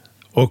där.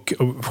 Och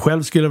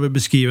själv skulle jag väl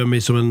beskriva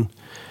mig som en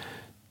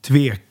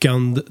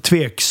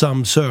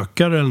tveksam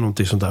sökare eller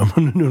någonting sånt där.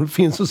 Men nu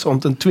finns det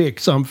sånt, en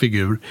tveksam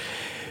figur.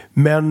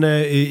 Men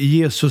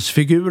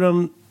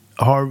Jesusfiguren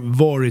har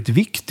varit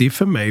viktig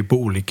för mig på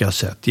olika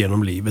sätt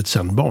genom livet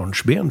sedan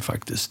barnsben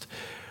faktiskt.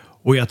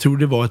 Och jag tror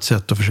det var ett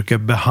sätt att försöka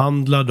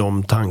behandla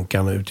de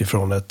tankarna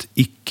utifrån ett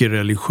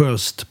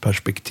icke-religiöst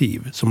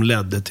perspektiv som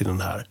ledde till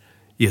den här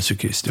Jesu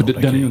Kristi.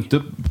 Den är ju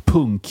inte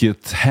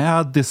punkigt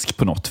hädisk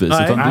på något vis.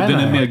 Nej, utan den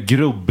är mer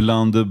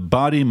grubblande,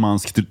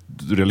 bargmanskt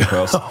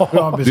religiös.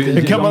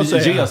 Det kan man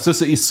säga.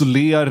 Jesus är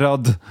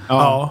isolerad.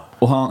 Ja.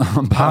 Och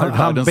han bär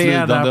världens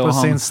lidande. På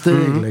sin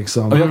stig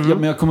liksom.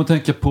 Men jag kommer att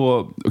tänka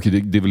på,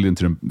 det är väl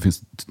inte, det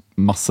finns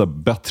massa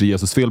bättre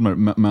Jesus-filmer,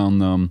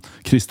 men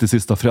Kristi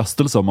sista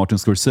frestelse av Martin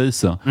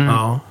Scorsese.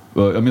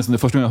 Jag minns när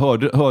första gången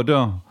jag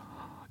hörde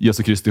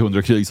Jesu Kristi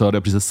 100 krig, så hade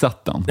jag precis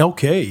sett den.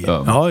 Okej.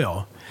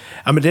 Ja,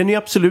 men den är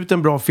absolut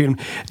en bra film.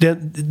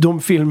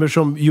 De filmer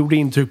som gjorde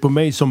intryck på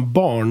mig som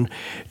barn,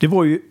 det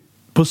var ju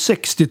på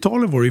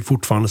 60-talet var det ju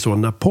fortfarande så,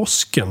 när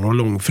påsken och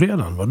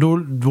långfredagen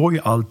då var ju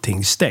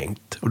allting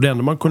stängt. Och det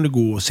enda man kunde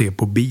gå och se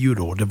på bio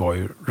då, det var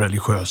ju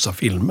religiösa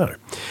filmer.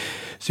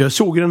 Så jag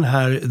såg den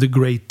här The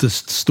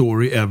Greatest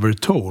Story Ever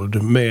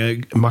Told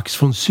med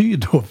Max von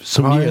Sydow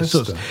som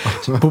Jesus.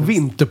 På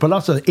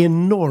Vinterpalatset,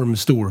 enorm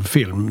stor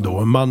film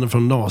då, Mannen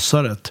från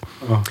Nasaret.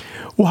 Ja.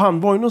 Och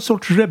han var ju någon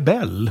sorts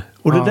rebell.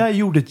 Och det där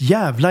gjorde ett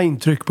jävla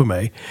intryck på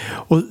mig.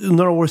 Och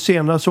några år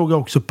senare såg jag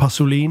också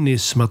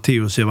Pasolinis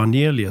Matteus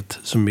evangeliet,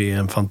 som är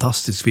en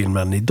fantastisk film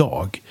än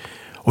idag.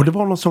 Och det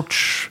var någon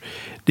sorts...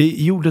 Det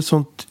gjorde ett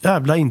sånt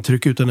jävla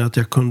intryck utan att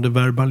jag kunde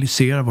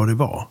verbalisera vad det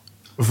var.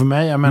 Och för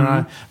mig, jag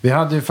menar, vi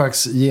hade ju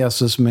faktiskt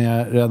Jesus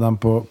med redan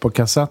på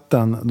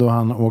kassetten då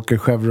han åker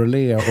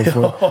Chevrolet och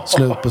får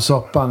slut på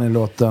soppan i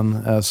låten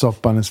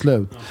Soppan är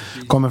slut.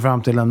 Kommer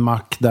fram till en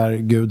mack där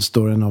Gud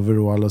står i en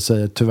overall och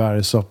säger tyvärr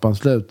är soppan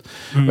slut.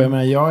 Och jag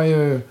menar,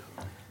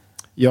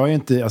 jag är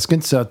inte, jag ska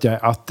inte säga att jag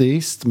är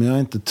ateist, men jag är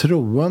inte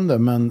troende,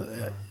 men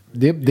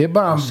det är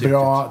bara en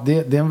bra,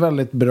 det är en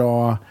väldigt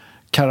bra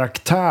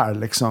karaktär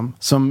liksom,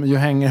 som ju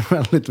hänger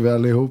väldigt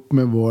väl ihop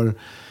med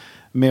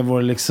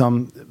vår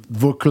liksom,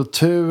 vår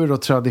kultur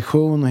och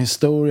tradition och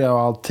historia och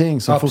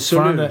allting som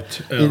fortfarande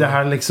i det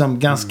här liksom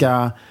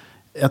ganska,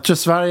 jag tror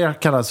Sverige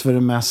kallas för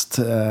det mest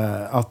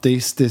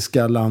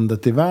ateistiska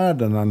landet i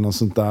världen eller något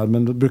sånt där,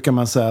 men då brukar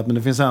man säga att men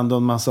det finns ändå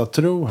en massa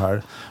tro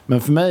här.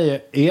 Men för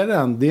mig är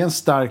det är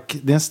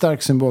en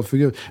stark symbol för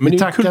Gud. Men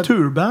det är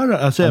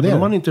kulturbärare, alltså även om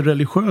man inte är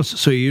religiös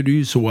så är det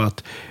ju så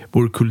att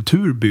vår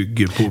kultur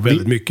bygger på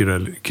väldigt mycket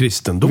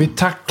kristendom. Vi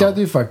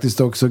tackade ju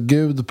faktiskt också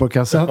Gud på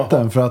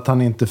kassetten för att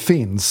han inte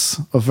finns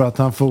och för att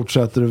han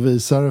fortsätter att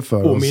visa det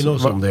för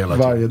oss om det hela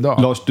varje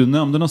dag. Lars, du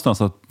nämnde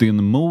någonstans att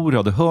din mor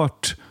hade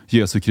hört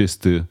Jesu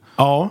Kristi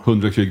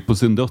 100 krig på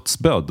sin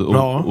dödsbädd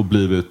och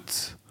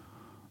blivit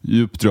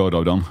djupt rörd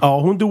av den. Ja,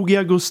 hon dog i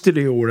augusti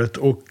det året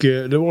och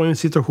det var en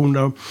situation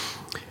där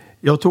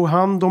jag tog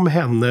hand om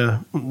henne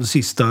de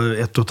sista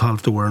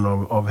 1,5 åren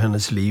av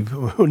hennes liv.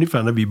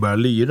 Ungefär när vi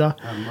började lyra.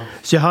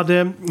 Så jag hade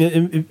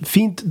ett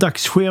fint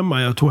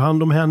dagsschema. Jag tog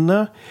hand om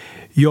henne.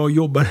 Jag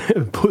jobbade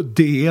på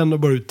DN och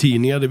bara ut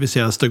tidningar. Det vill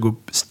säga jag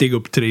steg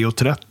upp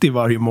 3:30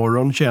 varje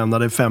morgon.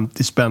 Tjänade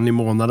 50 spänn i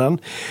månaden.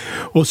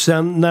 Och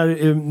sen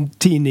när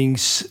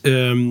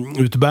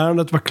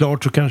tidningsutbärandet var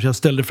klart så kanske jag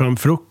ställde fram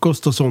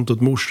frukost och sånt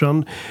åt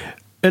morsan.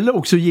 Eller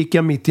också gick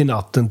jag mitt i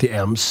natten till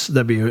Ems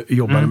där vi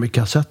jobbade med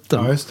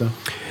kassetten. Ja, just det.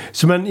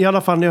 Så men i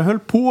alla fall när jag höll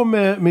på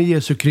med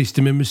Jesu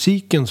Kristi med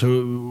musiken så,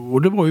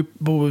 och det var ju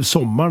på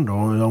sommaren då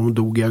när hon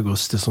dog i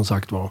augusti som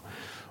sagt var.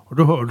 Och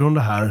då hörde hon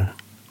det här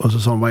och så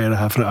sa hon, vad är det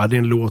här för det är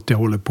en låt jag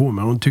håller på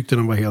med. Hon tyckte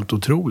den var helt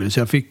otrolig så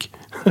jag fick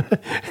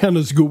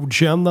hennes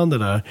godkännande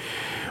där.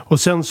 Och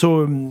sen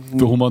så...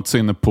 För hon var inte så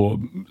inne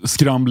på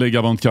skramlig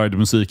avantgarde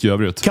musik i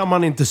övrigt. Kan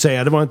man inte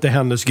säga, det var inte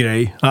hennes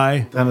grej.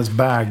 Nej. Hennes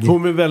bag.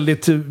 Hon är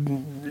väldigt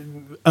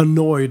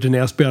annoyed när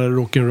jag spelade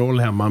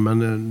rock'n'roll hemma, men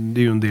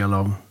det är ju en del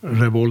av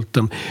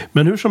revolten.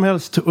 Men hur som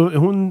helst,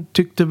 hon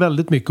tyckte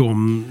väldigt mycket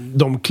om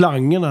de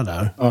klangerna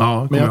där.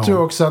 Ja, men jag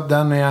tror också att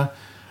den är...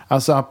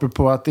 Alltså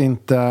apropå att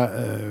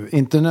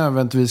inte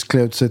nödvändigtvis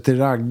klä ut sig till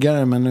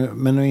raggare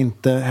men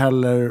inte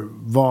heller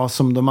vara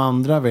som de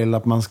andra vill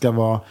att man ska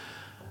vara.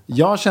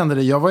 Jag kände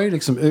det, jag var ju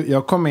liksom,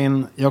 jag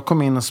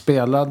kom in och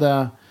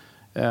spelade,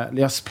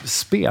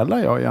 spelar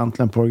jag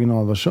egentligen på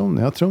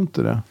originalversionen? Jag tror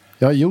inte det.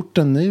 Jag har gjort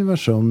en ny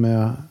version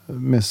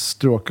med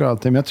stråkar och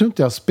allting, men jag tror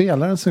inte jag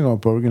spelar ens en gång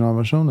på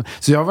originalversionen.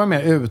 Så jag var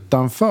mer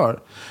utanför.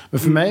 Men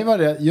för mig var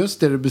det just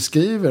det du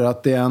beskriver,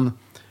 att det är en...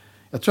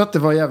 Jag tror att det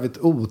var jävligt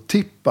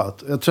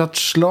otippat. Jag tror att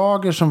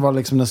Schlager som var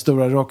liksom den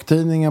stora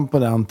rocktidningen på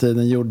den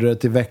tiden gjorde det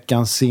till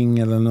veckans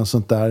singel eller något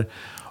sånt där.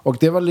 Och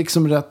det var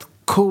liksom rätt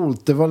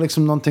coolt. Det var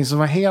liksom någonting som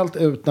var helt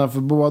utanför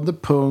både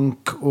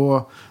punk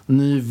och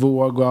ny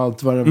våg och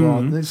allt vad det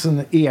var. Det är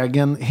liksom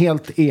en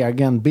helt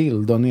egen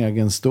bild och en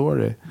egen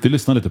story. Vi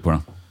lyssnar lite på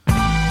den.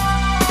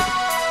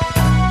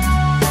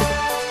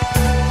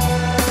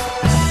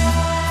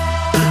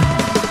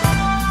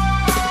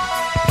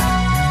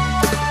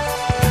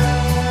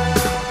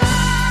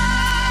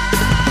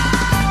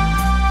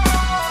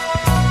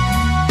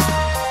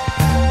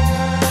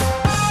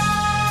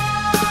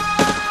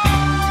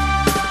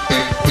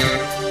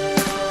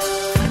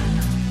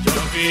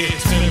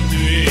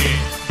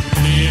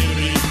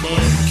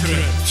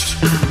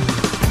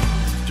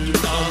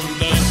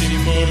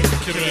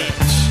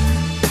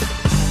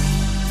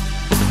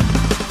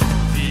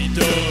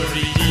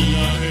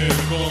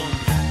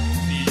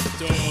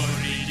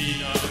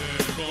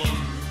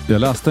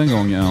 Jag läste en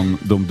gång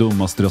De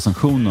dummaste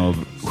recension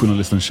av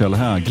journalisten Kjell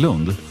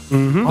Hägglund.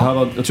 Det här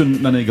var, jag tror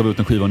när ni gav ut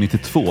en skiva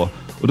 92.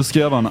 Och då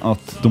skrev han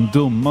att De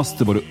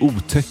dummaste var det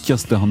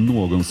otäckaste han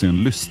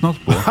någonsin lyssnat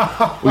på.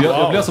 Och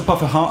jag blev så paff,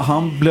 för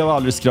han blev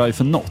aldrig skraj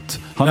för något.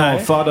 Han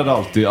avfärdade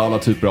alltid alla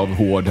typer av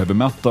hård heavy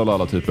metal och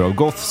alla typer av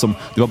goth som,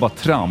 det var bara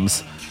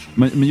trams.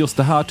 Men just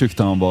det här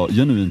tyckte han var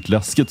genuint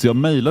läskigt. Så jag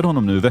mejlade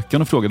honom nu i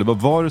veckan och frågade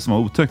vad var det som var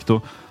otäckt.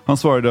 Och han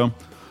svarade...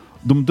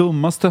 De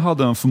dummaste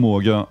hade en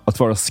förmåga att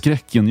vara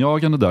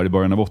skräckinjagande där i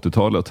början av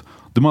 80-talet.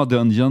 De hade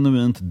en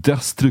genuint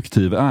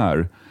destruktiv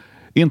är.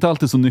 Inte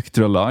alltid så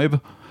nyktra live,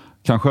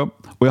 kanske.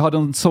 Och jag hade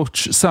en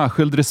sorts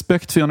särskild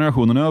respekt för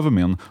generationen över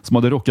min, som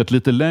hade rockat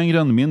lite längre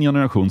än min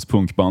generations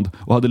punkband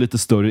och hade lite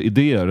större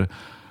idéer.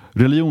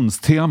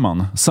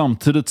 Religionsteman,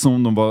 samtidigt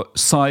som de var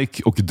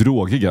psyk och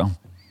drogiga.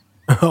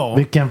 Ja.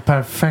 Vilken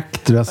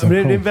perfekt recension.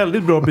 Men det är en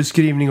väldigt bra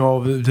beskrivning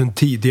av den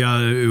tidiga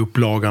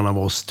upplagan av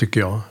oss, tycker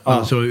jag. Ja.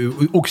 Alltså,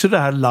 också det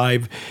här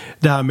live,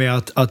 det här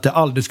med att det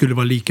aldrig skulle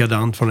vara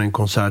likadant från en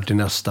konsert till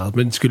nästa.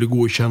 Men det skulle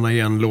gå att känna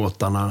igen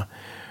låtarna.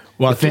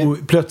 Och att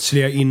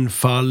plötsliga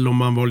infall, om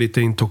man var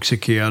lite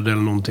intoxikerad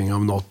eller någonting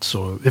av något,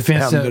 så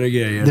händer det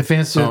grejer.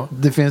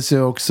 Det finns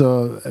ju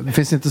också, det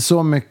finns inte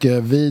så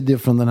mycket video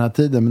från den här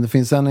tiden, men det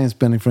finns en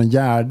inspelning från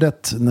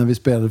Gärdet när vi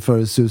spelade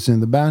för Susie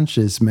and the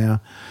Banshees med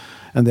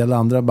en del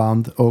andra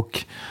band.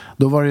 Och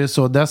då var det ju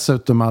så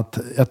dessutom att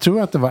jag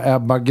tror att det var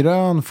Ebba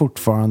Grön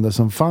fortfarande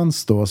som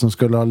fanns då, som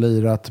skulle ha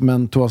lirat,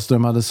 men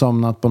Thåström hade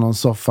somnat på någon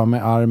soffa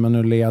med armen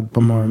ur led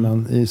på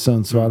morgonen i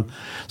Sundsvall.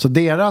 Så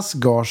deras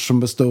gage, som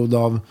bestod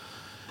av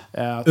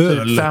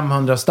typ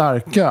 500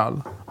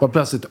 starköl, var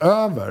plötsligt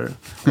över.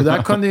 Och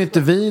där kunde ju inte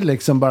vi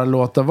liksom bara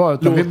låta vara,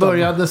 utan vi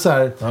började så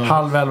här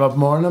 10:30 på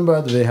morgonen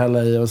började vi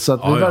hälla i oss, så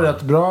att vi var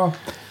rätt bra.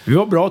 Vi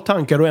har bra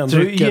tankar och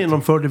ändå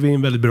genomförde vi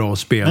en väldigt bra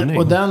spelning.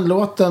 Och den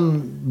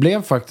låten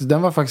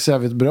den var faktiskt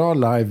jävligt bra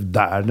live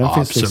där. Den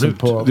finns liksom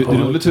på... Det är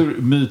roligt hur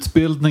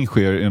mytbildning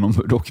sker inom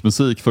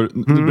rockmusik. För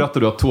nu berättade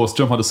du att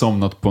Thåström hade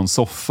somnat på en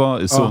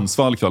soffa i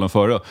Sundsvall kvällen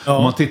före.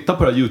 Om man tittar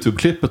på det här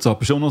YouTube-klippet så har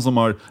personen som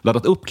har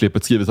laddat upp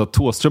klippet skrivit att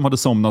Thåström hade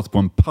somnat på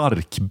en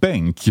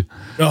parkbänk i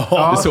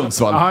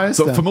Sundsvall.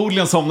 Så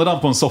förmodligen somnade han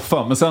på en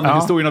soffa. Men sen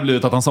historien har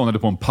blivit att han somnade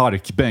på en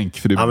parkbänk.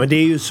 För det, men det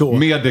är ju så.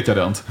 Mer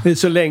dekadent. Det är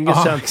så länge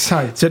sedan.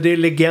 Exakt. Så det är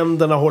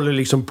legenderna håller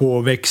liksom på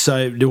att växa.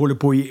 Det håller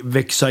på att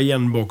växa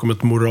igen bakom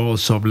ett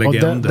moras av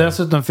legender. Och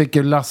dessutom fick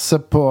ju Lasse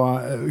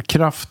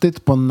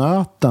kraftigt på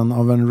nöten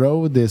av en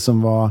roadie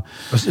som var...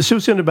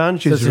 Susie and the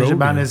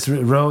Banshees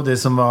roadie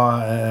som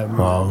var...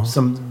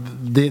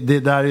 Det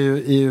där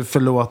är ju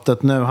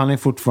förlåtet nu. Han är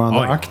fortfarande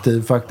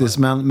aktiv faktiskt.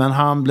 Men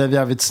han blev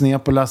jävligt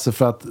sned på Lasse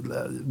för att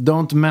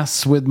don't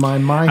mess with my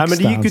mic stand. Men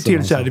det gick ju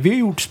till så här. Vi har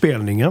gjort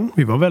spelningen.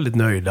 Vi var väldigt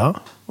nöjda.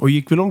 Och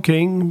gick väl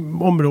omkring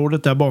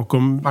området där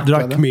bakom.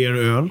 Drack mer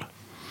öl.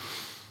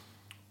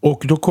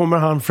 Och då kommer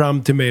han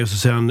fram till mig och så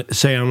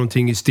säger han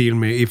någonting i stil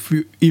med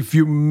If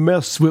you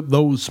mess with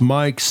those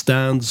mic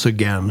stands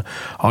again,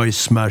 I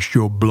smash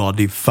your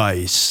bloody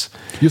face.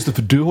 Just det,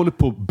 för du håller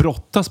på att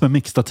brottas med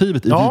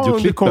mixstativet i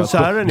videoklippet.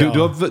 Konserten,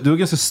 du har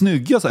ganska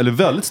snygga, eller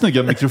väldigt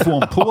snygga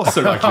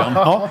mikrofonpåser verkligen.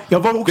 Jag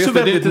var också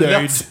väldigt nöjd. Det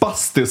är rätt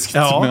spastiskt.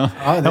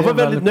 Jag var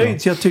väldigt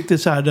nöjd, så jag tyckte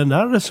så här, den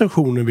här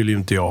recensionen vill ju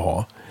inte jag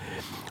ha.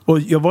 Och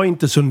jag var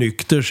inte så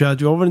nykter, så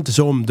jag var väl inte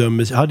så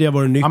omdömes. Hade jag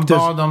varit nykter...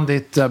 Han bad om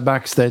ditt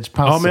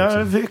backstage-pass. Ja, men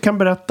jag kan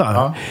berätta.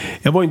 Ja.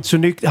 Jag var inte så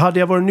nykter. Hade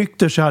jag varit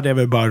nykter så hade jag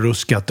väl bara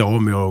ruskat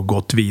av mig och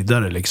gått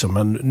vidare liksom.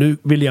 Men nu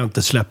vill jag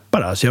inte släppa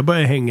det här. Så jag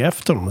började hänga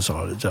efter honom och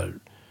sa så här,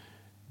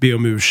 be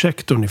om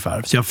ursäkt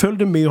ungefär. Så jag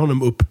följde med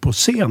honom upp på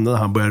scenen när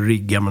han började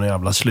rigga med en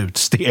jävla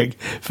slutsteg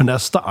för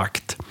nästa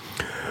akt.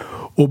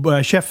 Och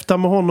började käfta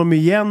med honom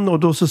igen, och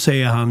då så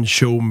säger han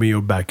show me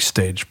your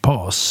backstage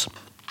pass.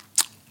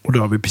 Och då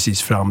har vi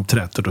precis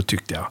framträtt, och då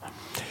tyckte jag...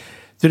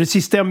 Det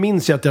sista jag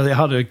minns är att jag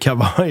hade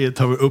kavajet,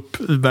 tagit upp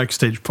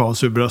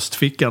backstage-pass ur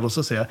bröstfickan, och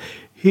så säger jag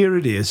here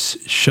it is,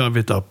 shove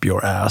it up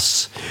your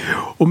ass.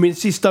 Och min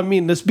sista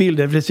minnesbild,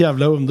 det är så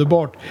jävla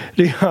underbart,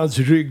 det är hans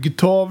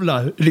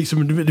ryggtavla,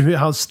 liksom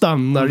han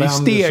stannar i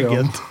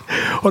steget.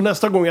 Och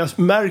nästa gång jag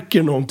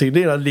märker någonting, det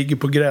är när han ligger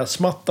på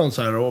gräsmattan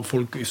så här, och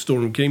folk står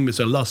omkring mig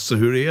så här, Lasse,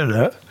 hur är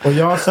det? Och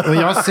jag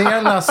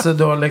ser Lasse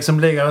då liksom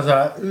ligga så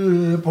här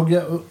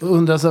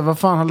undrar så här, vad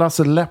fan har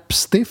Lasse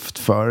läppstift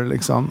för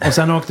liksom? Och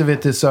sen åkte vi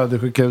till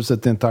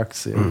Södersjukhuset i en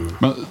taxi.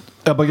 Men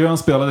Ebba Grön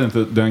spelade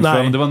inte den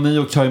kvällen. Det var ni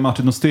och Kai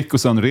Martin och Stick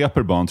och sen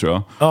Reeperbahn, tror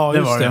jag. Ja,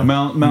 just det.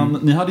 Men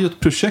ni hade ju ett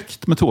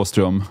projekt med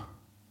Thåström.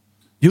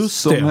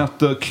 Just som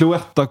hette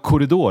Cloetta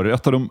Corridor.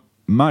 Ett av de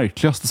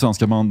märkligaste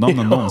svenska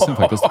namnen någonsin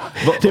faktiskt.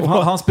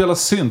 Han spelar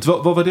synt.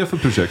 Vad var det för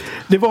projekt?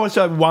 Det var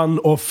så här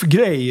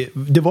one-off-grej.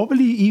 Det var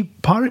väl i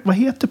park... Vad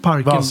heter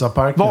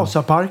parken?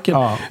 Vasaparken.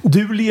 Ja.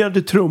 Du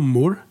lirade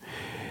trummor.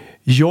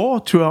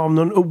 Jag tror jag av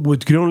någon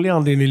outgrundlig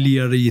anledning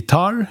lirade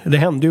gitarr. Det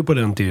hände ju på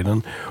den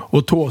tiden.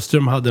 Och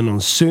Thåström hade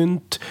någon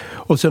synt.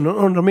 Och sen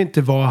undrar om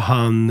inte var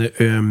han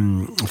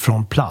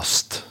från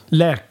Plast.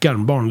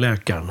 Läkaren,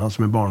 barnläkaren. Han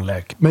som är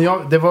barnläkare. Men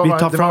det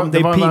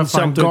var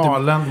pinsamt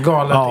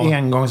galet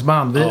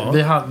engångsband.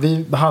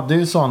 Vi hade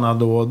ju sådana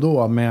då och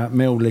då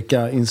med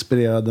olika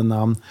inspirerade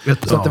namn.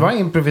 Så att det var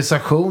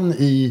improvisation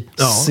i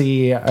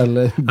C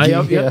eller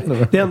G.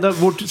 Det enda,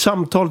 vårt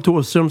samtal,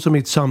 Thåström som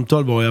mitt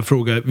samtal var, jag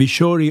frågade, vi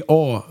kör i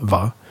A,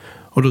 va?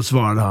 Och då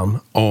svarade han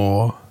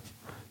A.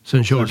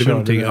 Sen körde vi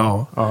någonting,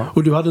 ja.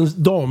 Och du hade en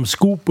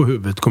damsko på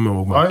huvudet, kommer jag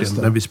ihåg, Martin,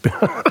 när vi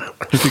spelade.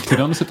 Hur fick du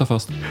den att sitta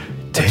fast?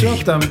 Jag tror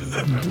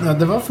att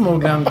det var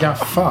förmodligen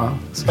gaffa.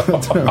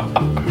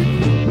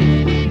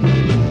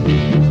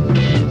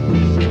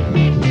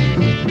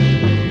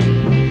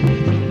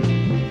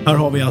 Här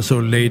har vi alltså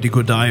Lady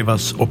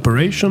Godiva's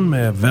Operation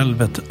med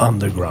Velvet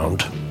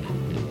Underground.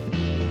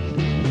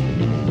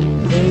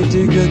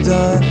 Lady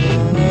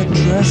Godiva,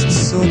 dressed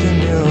so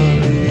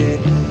demurely,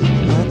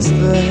 at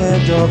the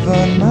head of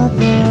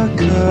another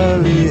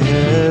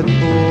curly-haired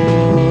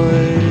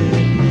boy.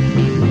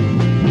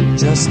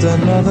 Just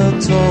another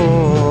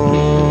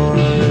toy.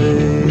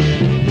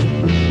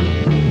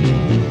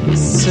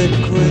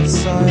 Sick with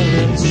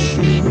silence,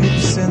 she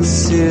weeps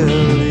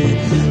sincerely,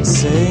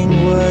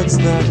 saying words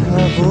that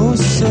have oh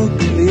so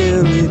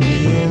clearly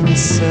been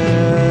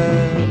said.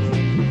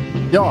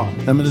 Ja,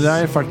 men det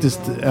där är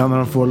faktiskt en av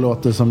de få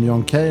låtar som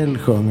John Cale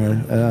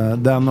sjunger.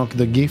 Den och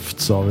The Gift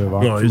sa vi,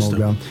 va? Ja,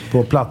 förmodligen.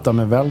 På platta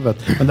med Velvet.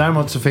 Men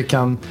däremot så fick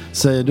han,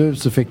 säger du,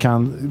 så fick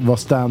han vara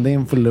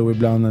stand-in för Lou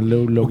ibland när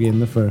Lou låg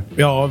inne för...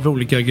 Ja, för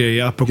olika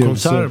grejer. På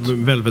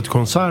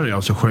Velvet-konserter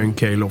alltså sjöng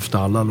Cale ofta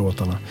alla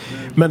låtarna.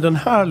 Men den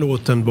här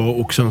låten var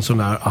också en sån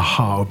där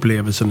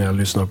aha-upplevelse när jag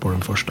lyssnade på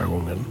den första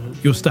gången.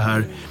 Just det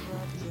här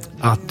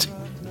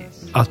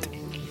att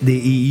det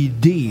är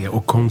idé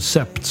och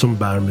koncept som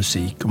bär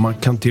musik. Och man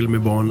kan till och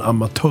med vara en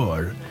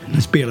amatör.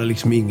 Det spelar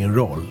liksom ingen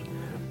roll.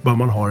 Bara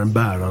man har en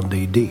bärande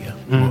idé.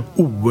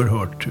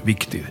 Oerhört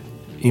viktig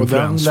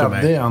influens för mig. Och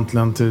den ledde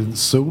egentligen till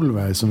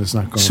Solveig som vi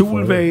snackade om.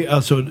 Solveig,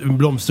 alltså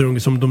Blomsterunge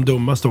som De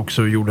dummaste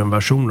också gjorde en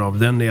version av.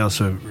 Den är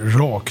alltså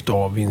rakt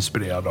av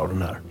inspirerad av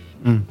den här.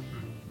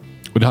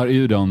 Och det här är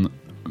ju den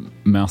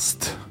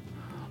mest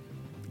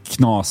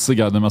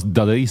knasiga, den mest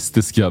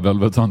dadaistiska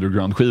Velvet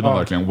Underground-skivan,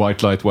 verkligen.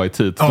 White Light,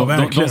 White Heat.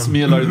 De som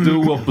gillar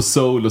doo-wop och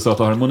soul och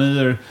söta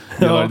harmonier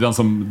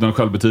gillar den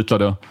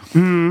självbetitlade.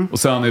 Och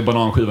sen är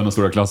Bananskivan den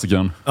stora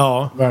klassikern.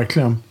 Ja,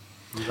 verkligen.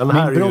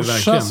 Min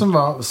brorsa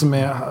som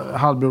är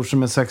halvbror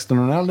som är 16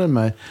 år äldre än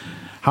mig,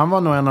 han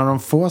var nog en av de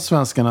få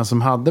svenskarna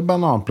som hade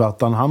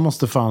Bananplattan. Han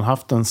måste fan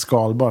haft en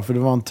skalbar, för det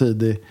var en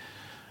tidig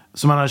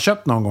som han hade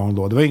köpt någon gång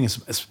då. Det var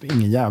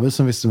ingen jävel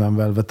som visste vem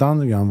Velvet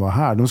Underground var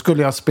här. De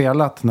skulle ju ha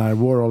spelat när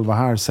Warhol var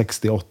här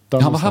 68.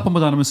 Han var här på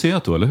Moderna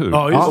Museet då, eller hur?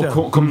 Ja, just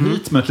det. Och kom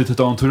hit med ett litet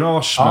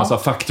entourage med så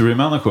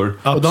factory-människor.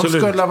 Och de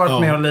skulle ha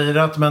varit med och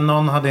lirat, men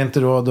någon hade inte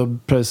råd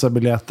att pröjsa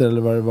biljetter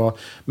eller vad det var.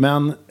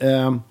 Men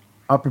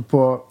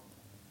apropå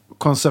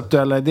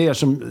konceptuella idéer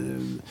som...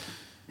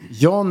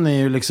 John är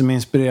ju liksom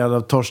inspirerad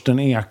av Torsten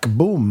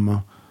Ekbom.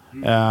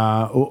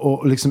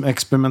 Och liksom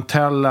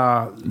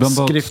experimentella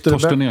skrifter.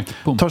 Torsten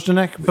Ekbom? Torsten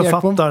Ekbom,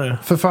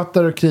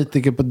 författare och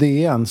kritiker på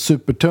DN.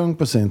 Supertung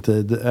på sin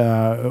tid.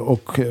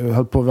 Och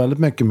höll på väldigt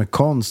mycket med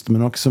konst,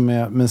 men också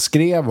men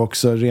skrev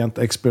också rent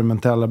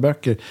experimentella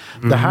böcker.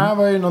 Det här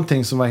var ju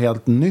någonting som var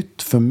helt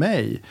nytt för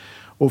mig.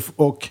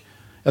 Och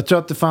jag tror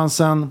att det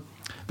fanns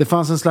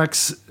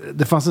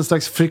en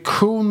slags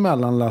friktion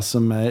mellan Lasse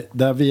och mig,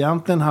 där vi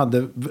egentligen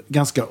hade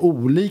ganska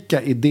olika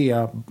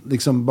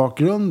liksom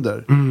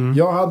bakgrunder.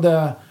 Jag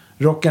hade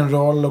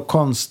rock'n'roll och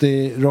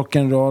konstig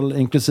rock'n'roll,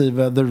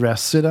 inklusive The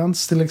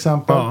Residents till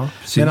exempel. Ja,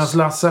 medan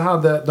Lasse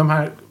hade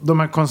de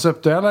här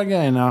konceptuella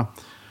grejerna.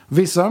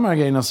 Vissa av de här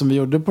grejerna som vi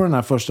gjorde på den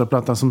här första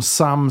plattan, som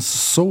Sams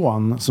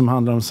son, som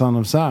handlar om Son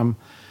of Sam.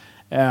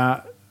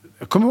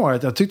 Jag kommer ihåg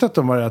att jag tyckte att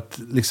de var rätt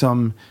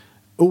liksom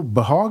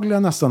obehagliga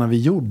nästan när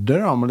vi gjorde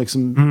dem, och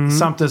liksom,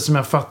 samtidigt som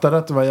jag fattade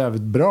att det var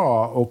jävligt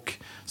bra. Och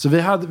så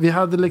vi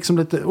hade liksom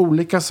lite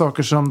olika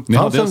saker som... Ni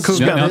hade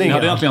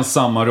egentligen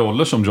samma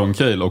roller som John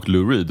Cale och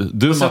Lou Reed.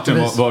 Du, Martin,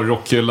 var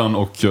rockkillen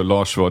och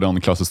Lars var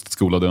den klassiskt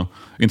skolade.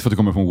 Inte för att det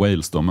kommer från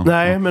Wales då. Men,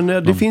 nej, men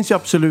det finns ju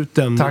absolut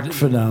den... Tack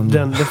för den.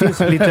 Det finns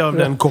lite av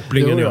den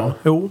kopplingen, ja.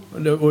 Jo,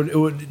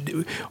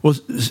 och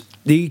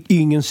det är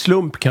ingen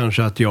slump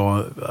kanske att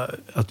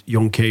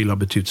John Cale har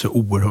betytt så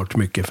oerhört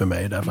mycket för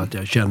mig. Därför att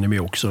jag känner mig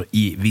också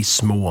i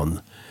viss mån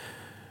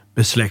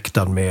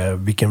besläktad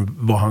med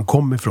var han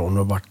kom ifrån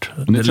och vart det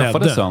ledde. Ni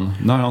träffades sen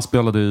när han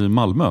spelade i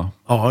Malmö?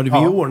 Ja, vi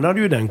ordnade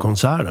ju den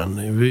konserten.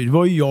 Det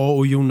var ju jag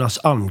och Jonas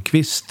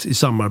Almqvist i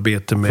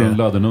samarbete med... Från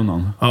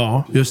Lädernunnan?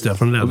 Ja, just det,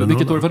 från Lädernunnan.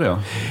 Vilket år var det?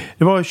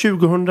 Det var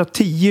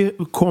 2010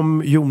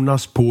 kom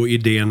Jonas på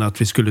idén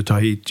att vi skulle ta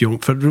hit John...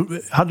 För då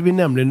hade vi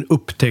nämligen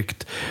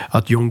upptäckt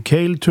att John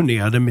Cale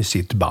turnerade med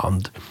sitt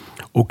band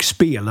och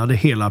spelade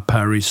hela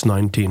Paris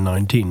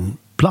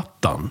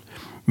 1919-plattan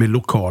med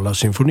lokala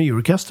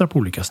symfoniorkestrar på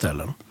olika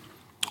ställen.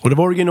 Och det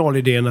var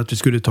originalidén att vi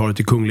skulle ta det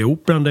till Kungliga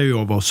Operan där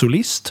jag var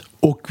solist.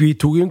 Och vi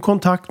tog en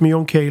kontakt med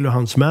John Cale och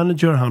hans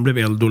manager. Han blev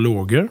eld och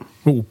lågor.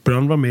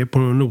 Operan var med på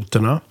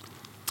noterna.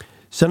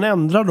 Sen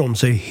ändrade de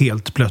sig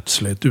helt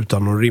plötsligt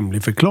utan någon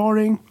rimlig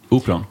förklaring.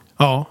 Operan?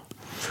 Ja.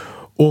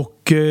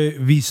 Och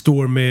vi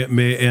står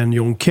med en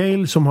John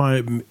Cale som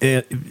har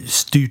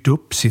styrt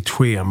upp sitt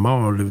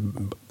schema och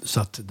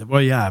så att det var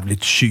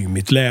jävligt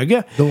kymigt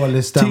läge.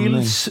 Dålig stämning.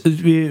 Tills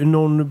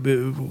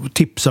någon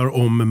tipsar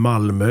om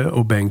Malmö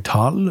och Bengt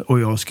Hall. Och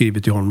jag har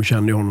skrivit till honom,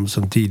 kände honom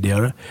sedan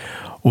tidigare.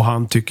 Och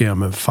han tycker,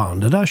 men fan,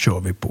 det där kör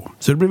vi på.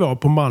 Så det blev jag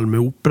på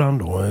Malmöoperan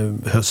då,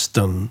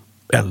 hösten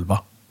 11.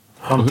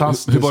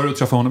 Fantastiskt. Hur var det att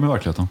träffa honom i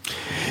verkligheten?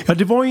 Ja,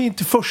 det var ju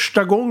inte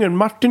första gången.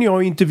 Martin och jag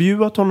har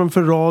intervjuat honom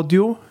för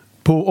radio.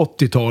 på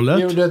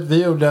 80-talet.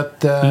 Vi gjorde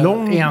ett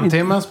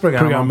entimmans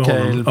program om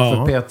Cale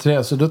för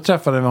P3. Så då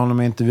träffade vi honom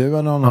och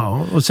intervjuade honom.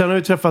 Ja, och sen har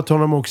vi träffat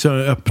honom också,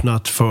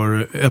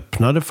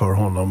 öppnade för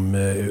honom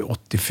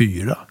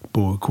 84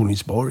 på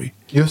Kolingsborg.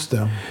 Just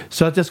det.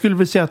 Så att jag skulle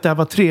vilja säga att det här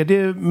var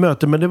tredje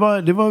möte, men det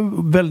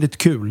var väldigt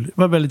kul. Det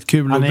var väldigt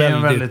kul. Han är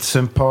en väldigt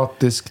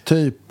sympatisk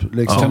typ.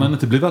 Liksom. Kan han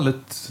inte bli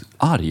väldigt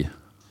arg?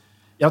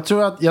 Jag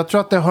tror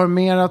att det hör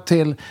mera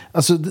till...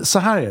 Alltså, så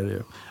här är det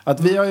ju. Att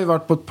vi har ju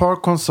varit på ett par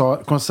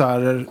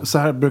konserter... Så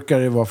här brukar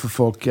det vara för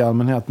folk i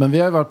allmänhet. Men vi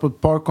har ju varit på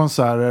ett par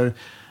konserter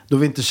då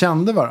vi inte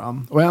kände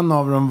varandra. Och en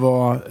av dem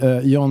var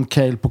John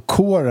Cale på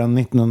Kåren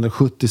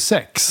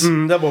 1976.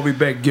 Där var vi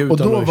bägge utan och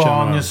då att var känna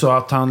han ju så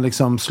att han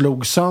liksom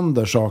slog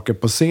sönder saker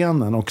på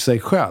scenen och sig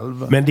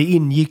själv. Men det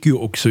ingick ju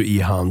också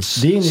i hans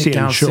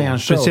scenshow.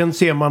 För sen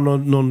ser man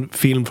någon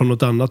film från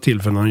något annat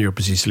tillfälle när han gör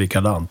precis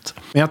likadant.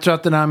 Men jag tror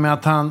att det där med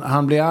att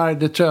han blir arg,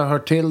 det tror jag hör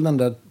till den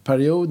där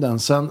perioden.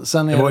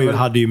 Sen är det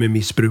hade ju med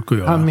missbruk att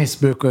göra. Han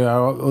missbruk att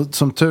göra. Och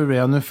som tur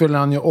är, nu fyller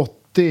han ju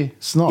 80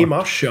 snart. I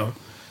mars, ja.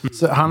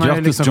 Så han grattis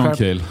har liksom John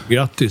Cale.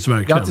 Grattis,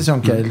 verkligen. Grattis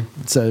John Cale,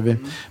 säger vi.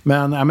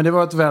 Men det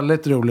var ett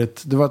väldigt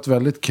roligt, det var ett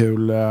väldigt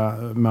kul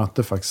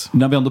möte faktiskt.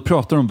 När vi ändå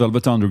pratar om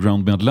Velvet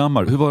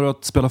Underground-medlemmar, hur var det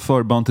att spela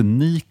förband till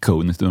Nico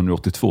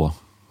 1982?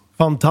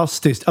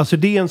 Fantastiskt. Alltså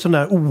det är en sån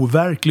där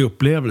overklig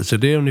upplevelse.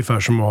 Det är ungefär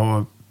som att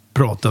ha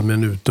pratat med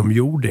en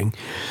utomjording.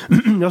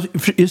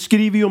 Jag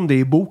skriver ju om det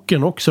i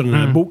boken också, den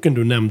här boken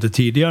du nämnde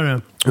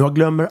tidigare. Jag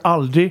glömmer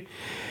aldrig.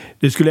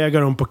 Det skulle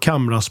äga rum på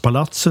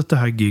Kamraspalatset, det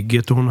här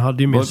gigget. Och hon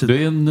hade ju med sig...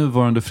 Det är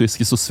nuvarande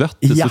Friskis och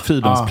Svettis i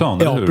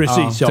Fridhemsplan, eller hur?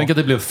 Precis. Ja. Tänk att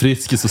det blev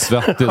Friskis och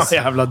Svettis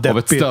av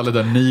ett ställe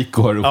där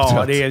Nico har uppträtt.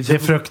 Ja, det är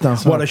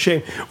fruktansvärt. What a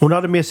shame. Hon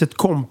hade med sig ett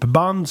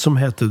kompband som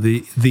hette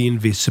The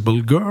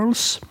Invisible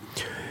Girls.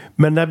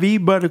 Men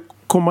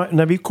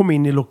när vi kom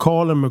in i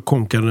lokalen med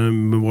konkade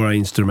med våra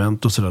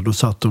instrument och sådär, då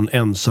satt hon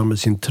ensam med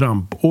sin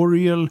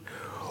tramporgel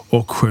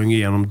och sjöng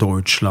igenom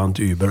Deutschland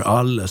über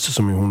alles,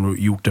 som hon har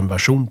gjort en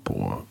version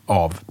på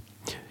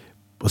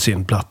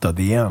sin platta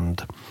The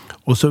End.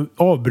 Och så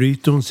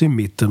avbryter hon sig i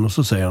mitten och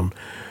så säger hon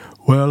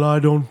Well,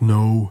 I don't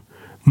know,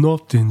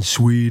 not in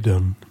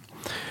Sweden.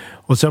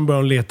 Och sen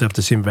börjar hon leta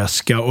efter sin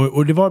väska.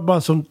 Och det var bara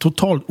en sån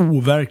totalt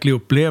overklig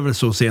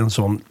upplevelse att se en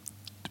sån,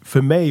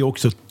 för mig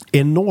också,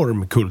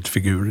 enorm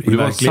kultfigur i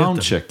verkligheten. Det var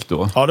soundcheck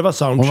då? Ja, det var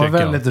soundcheck. Hon var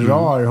väldigt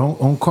rar.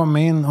 Hon kom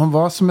in, hon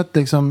var som ett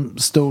liksom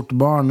stort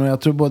barn. Och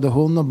jag tror både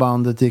hon och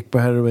bandet gick på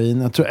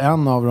heroin. Jag tror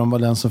en av dem var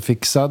den som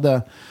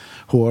fixade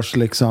hårs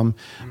liksom.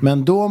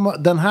 Men då,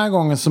 den här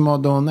gången så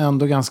mådde hon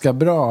ändå ganska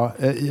bra.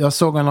 Jag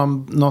såg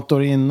honom något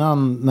år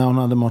innan när hon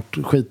hade mått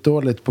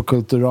skitdåligt på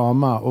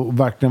Kulturama och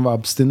verkligen var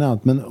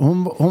abstinent. Men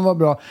hon var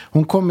bra.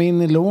 Hon kom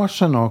in i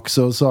logen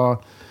också och sa, jag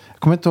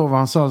kommer inte ihåg vad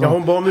han sa. Ja,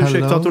 hon bad om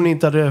ursäkt att hon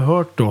inte hade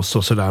hört oss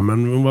och sådär.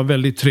 Men hon var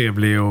väldigt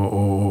trevlig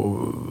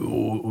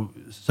och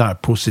så här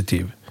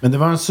positiv. Men det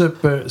var en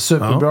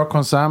superbra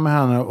konsert med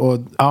henne. Och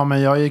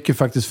men jag gick ju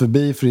faktiskt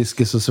förbi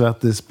Friskis och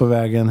Svettis på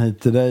vägen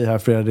hit till dig här,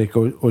 Fredrik.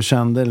 Och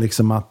kände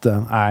liksom att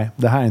nej,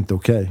 det här är inte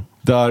okej.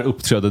 Där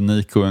uppträdde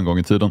Nico en gång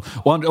i tiden.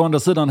 Och å andra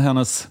sidan,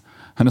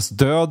 hennes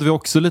död var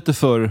också lite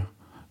för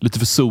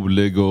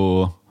solig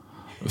och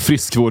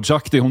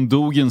friskvårdsaktig. Hon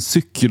dog i en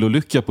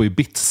cykelolycka på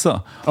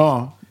Ibiza.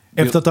 Ja.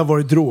 Efter att ha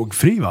varit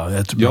drogfri, va?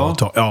 Ett bra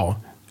tag. Ja.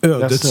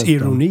 Ödets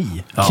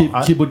ironi.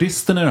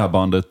 Keyboardisten i det här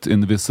bandet,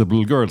 Invisible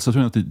Girls, jag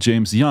tror att det är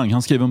James Young,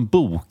 han skrev en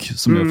bok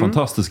som är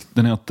fantastisk.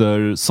 Den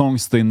heter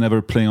Songs They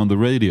Never Play on the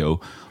Radio.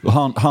 Och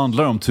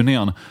handlar om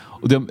turnén.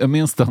 Och jag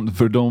minns den,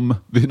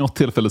 för vid något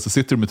tillfälle så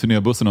sitter de med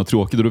turnébussen och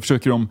tråkigt, och då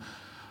försöker de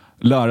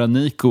lära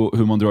Nico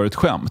hur man drar ett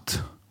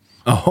skämt.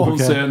 Hon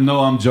säger, no,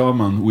 I'm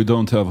German, we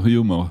don't have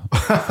humor.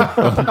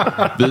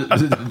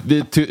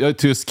 Jag är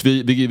tysk,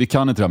 vi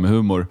kan inte det här med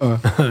humor.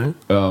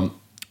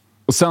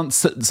 Och sen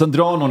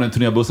drar någon i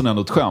turnébussen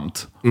ändå ett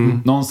skämt.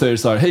 Någon säger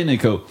så här, hey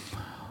Nico,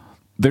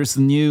 there's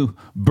a new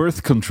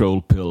birth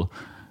control pill.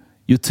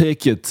 You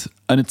take it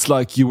and it's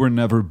like you were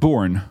never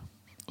born.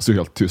 Och så är det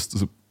helt tyst. Och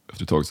så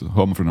efter ett tag så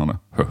hör man från henne.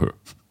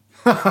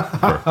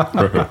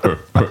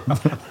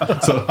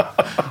 Så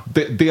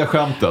det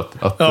skämtet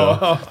att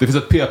det finns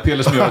ett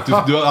p-piller som gör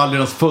att du aldrig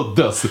ens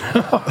föddes.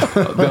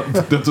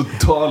 Den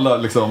totala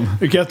liksom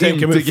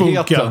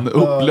integriteten,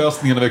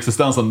 upplösningen av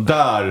existensen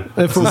där.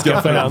 Det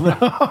funkar för henne.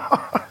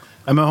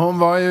 Men hon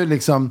var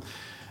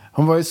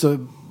ju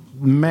så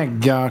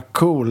mega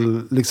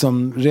cool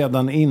liksom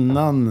redan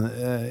innan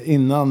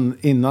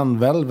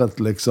Velvet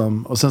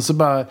liksom. Och sen så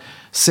bara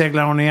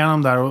seglar hon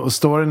igenom där, och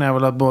storyn är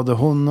väl att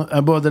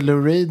både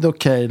Lou Reed och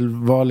Cale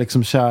var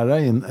liksom kära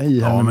i henne.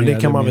 Ja, men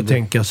det kan man väl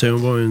tänka sig.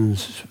 Hon var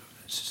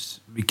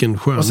vilken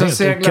skönhet och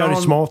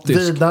karismatisk.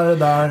 Vidare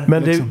där.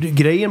 Men liksom.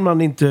 Grejen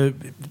man inte...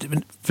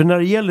 För när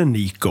det gäller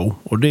Nico,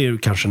 och det är ju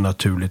kanske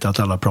naturligt att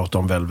alla pratar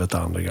om Velvet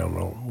Underground,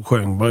 och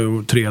sjöng var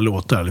ju 3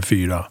 låtar eller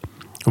 4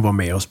 och var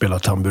med och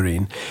spelade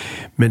tamburin.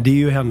 Men det är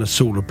ju hennes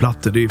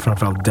soloplattor. Det är ju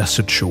framförallt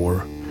Desert Shore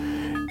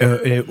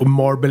och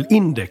Marble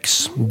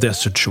Index,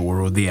 Desert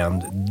Shore och The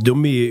End.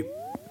 De är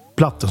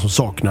plattor som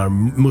saknar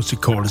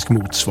musikalisk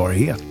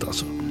motsvarighet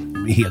alltså.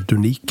 helt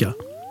unika.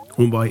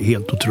 Hon var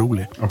helt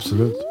otrolig.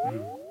 Absolut.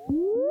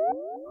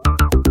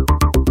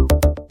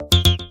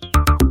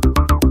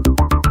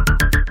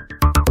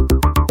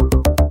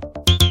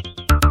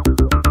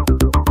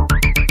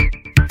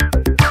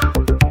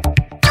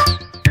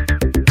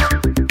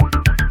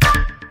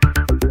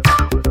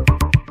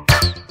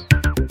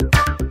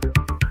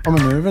 Ja,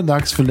 men nu är det väl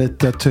dags för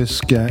lite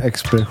tysk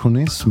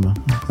expressionism.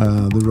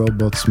 The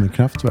Robots med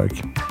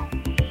Kraftwerk.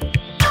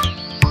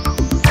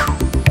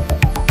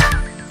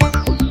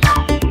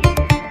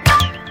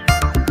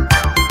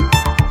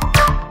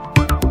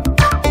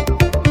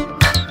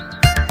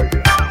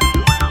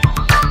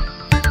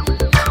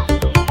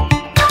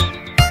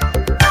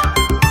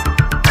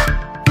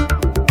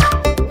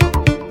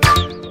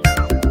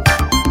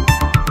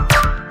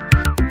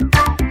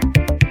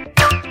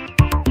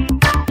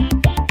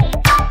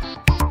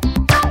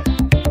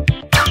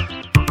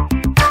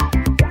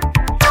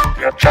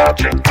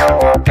 Charging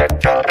our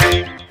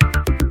battery,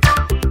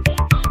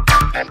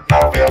 and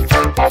now we are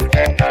full of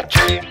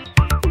energy.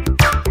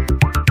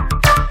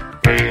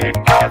 We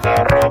are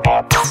the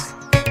robots.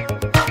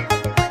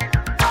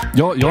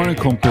 Ja, jag har en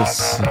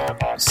kompis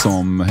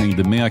som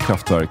hängde med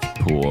Kraftwerk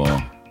på...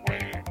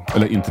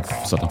 Eller inte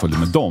så att han följde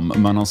med dem,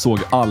 men han såg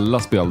alla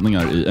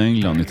spelningar i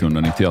England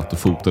 1991 och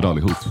fotade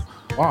allihop.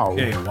 Wow.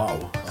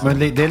 Men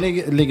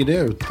ligger det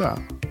ute?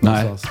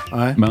 Nej,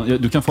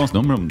 men du kan få hans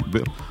nummer om du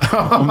vill.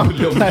 Om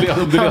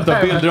du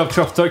letar bilder av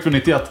Kraftwerk från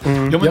 91.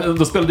 Ja, men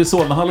då spelade i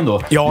Solnahallen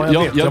då. Ja,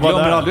 jag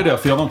glömmer aldrig det,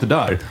 för jag var inte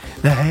där.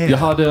 Nej. Det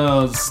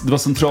var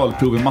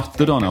centralprov i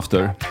matte dagen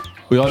efter.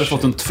 Och jag hade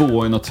fått en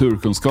 2 i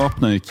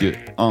naturkunskap när jag gick i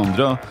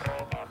andra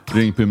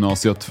ring på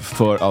gymnasiet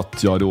för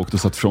att jag hade åkt och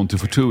satt Front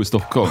 242 i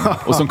Stockholm.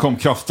 Och sen kom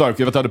Kraftwerk.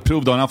 Jag vet att jag hade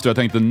prov dagen efter och jag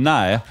tänkte,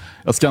 nej,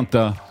 jag ska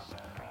inte...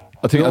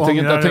 Jag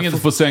tänker inte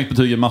få sänkt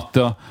betyg i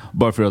matte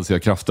bara för att se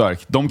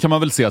Kraftwerk. De kan man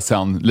väl se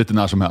sen, lite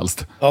när som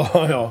helst.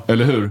 Ja.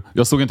 Eller hur?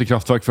 Jag såg inte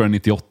Kraftwerk förrän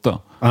 98.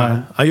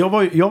 Jag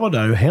var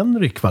där och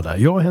Henrik var där.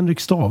 Jag och Henrik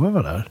Stave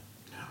var där.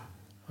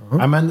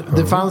 Ja, men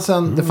det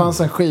fanns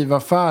en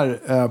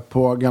skivaffär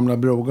på Gamla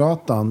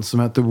Brogatan som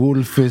hette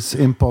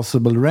Wolfie's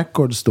Impossible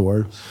Record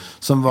Store.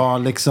 Som var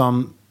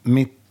liksom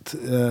mitt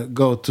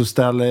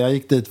go-to-ställe. Jag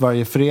gick dit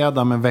varje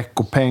fredag med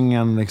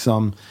veckopengen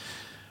liksom.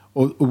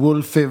 Och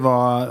Wolfie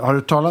var... Har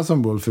du talat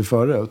om Wolfie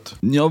förut?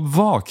 Ja,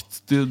 vagt.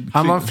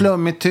 Han var en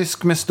flummig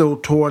tysk med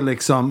stort hår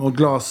liksom och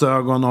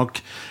glasögon.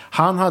 Och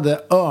han hade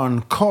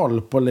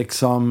örnkoll på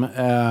liksom...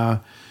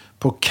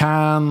 på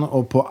Can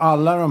och på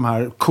alla de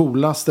här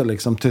coolaste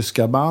liksom,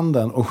 tyska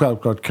banden. Och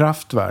självklart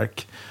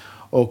Kraftwerk.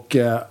 Och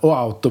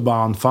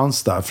Autobahn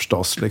fanns där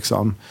förstås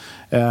liksom.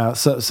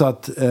 Så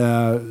att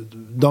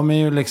de är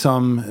ju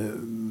liksom...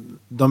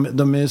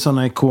 De är ju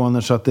såna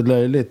ikoner så att det är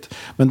löjligt.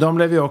 Men de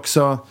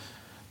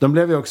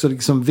blev ju också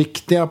liksom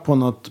viktiga på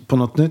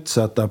något nytt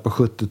sätt där på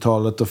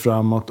 70-talet och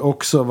framåt.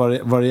 Också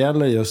vad det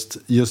gäller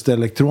just det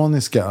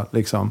elektroniska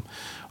liksom.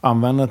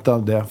 Användandet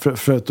av det.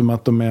 Förutom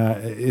att de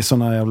är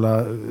såna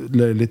jävla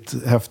löjligt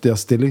häftiga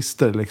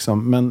stilister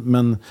liksom.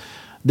 Men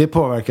det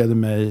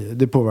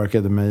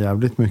påverkade mig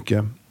jävligt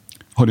mycket.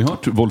 Har ni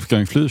hört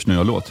Wolfgang Flürs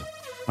nya låt?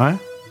 Nej.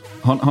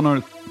 Han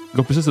har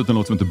gått precis ut en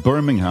låt som heter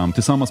Birmingham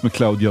tillsammans med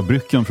Claudia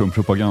Brücken från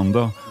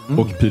Propaganda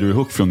och Peter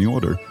Hook från New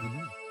Order.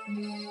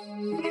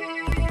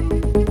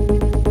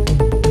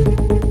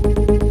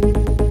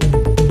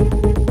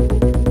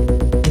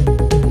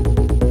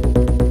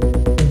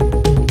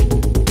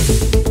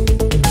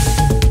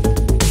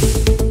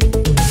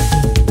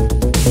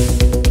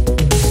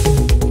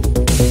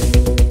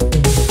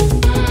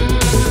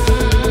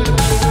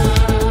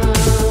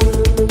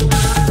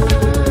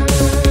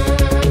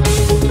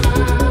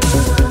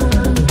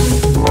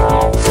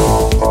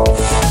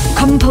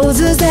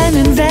 Composers and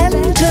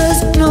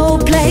inventors, no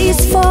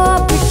place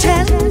for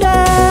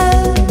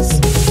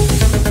pretenders.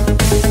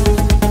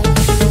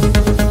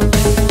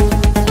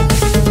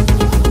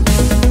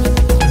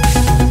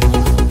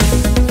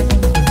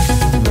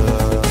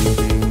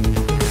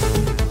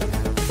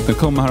 Den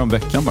kommer här om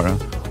veckan bara.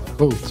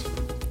 Coolt.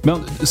 Men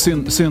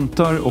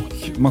syntar och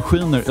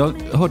maskiner. Jag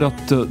hörde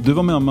att du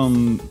var med om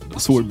en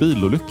svår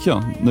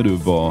bilolycka när du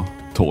var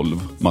 12,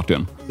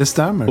 Martin. Det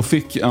stämmer. Och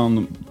fick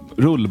en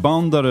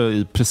rullbandare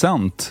i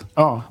present.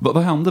 Ja.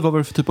 Vad hände? Vad var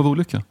det för typ av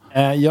olycka?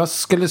 Jag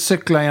skulle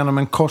cykla genom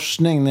en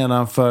korsning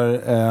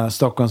nedanför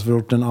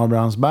Stockholmsförorten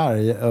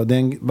Abrahamsberg. Det är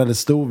en väldigt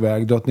stor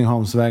väg,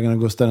 Drottningholmsvägen och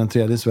Gustav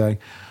III:s väg.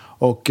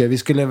 Och vi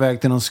skulle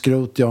iväg till någon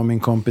skrot, jag och min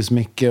kompis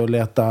Micke, och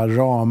leta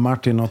ramar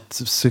till något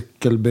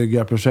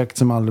cykelbyggarprojekt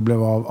som aldrig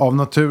blev av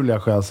naturliga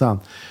skäl sen.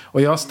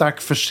 Och jag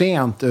stack för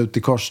sent ut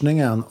i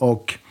korsningen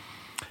och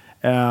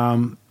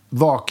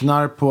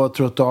vaknar på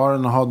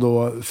trottoaren och har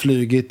då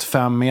flygit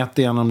 5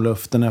 meter genom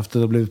luften efter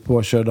att ha blivit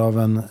påkörd av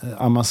en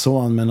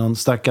Amazon med någon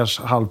stackars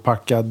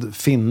halvpackad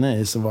finne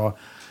i som var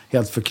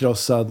helt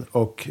förkrossad.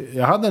 Och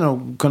jag hade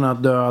nog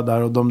kunnat dö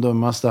där och de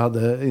dummaste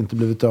hade inte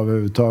blivit av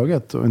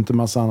överhuvudtaget och inte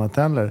massa annat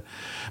heller.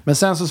 Men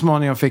sen så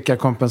småningom fick jag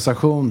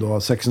kompensation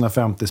då,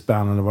 650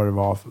 spänn eller vad det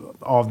var,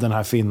 av den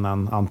här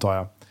finnen antar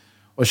jag.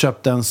 och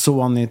köpte en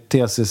Sony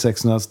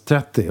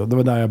TC630. Och det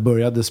var där jag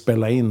började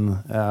spela in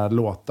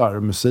låtar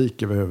och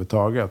musik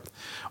överhuvudtaget.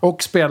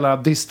 Och spela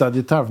distad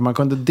gitarr. För man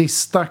kunde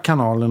dista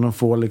kanalen och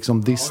få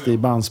liksom dist i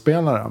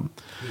bandspelaren.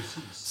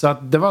 Så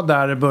att det var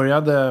där det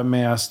började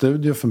med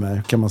studio för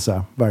mig, kan man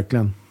säga.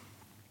 Verkligen.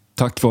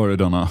 Tack vare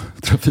denna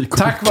trafikolycka.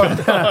 Tack vare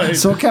det.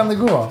 Så kan det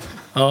gå.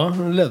 Ja,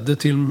 det ledde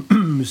till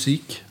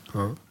musik.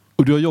 Ja.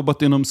 Och du har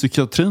jobbat inom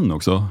psykiatrin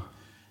också?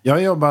 Jag har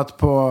jobbat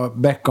på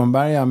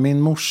Beckomberga.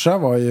 Min morsa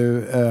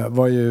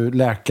var ju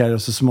läkare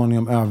och så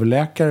småningom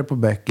överläkare på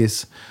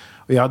Beckis.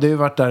 Och jag hade ju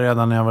varit där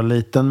redan när jag var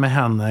liten med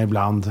henne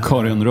ibland.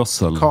 Karin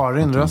Rössel.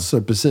 Karin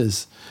Rössel,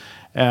 precis.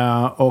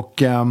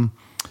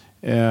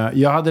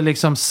 Jag hade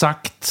liksom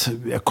sagt,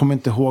 jag kommer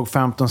inte ihåg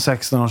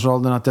 15-16 års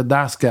åldern, att det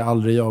där ska jag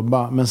aldrig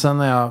jobba. Men sen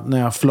när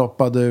jag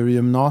floppade ur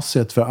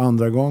gymnasiet för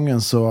andra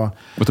gången så...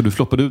 Vänta, du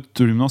floppade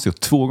ut ur gymnasiet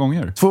 2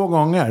 gånger? 2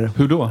 gånger.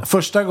 Hur då?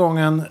 Första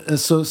gången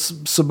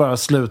så bara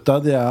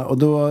slutade jag. Och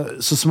då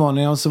så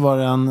småningom så var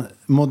det en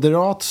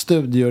moderat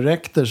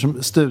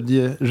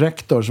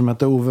studierektor som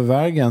hette Ove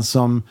Wergen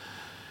som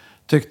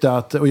tyckte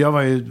att, och jag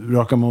var ju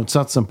raka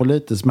motsatsen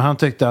politiskt, men han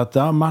tyckte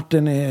att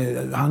Martin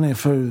han är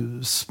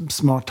för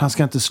smart, han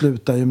ska inte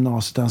sluta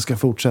gymnasiet, han ska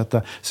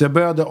fortsätta. Så jag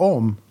började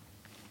om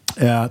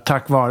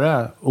tack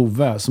vare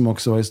Ove som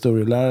också var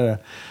historielärare.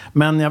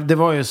 Men det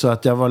var ju så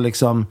att jag var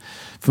liksom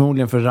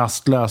förmodligen för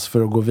rastlös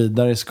för att gå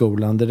vidare i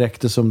skolan. Det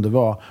räckte som det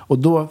var. Och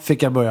då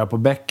fick jag börja på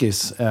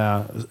Beckis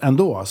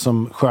ändå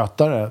som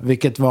skötare,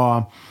 vilket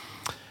var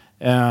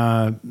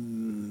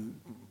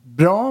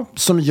bra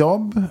som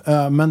jobb,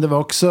 men det var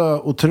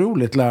också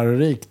otroligt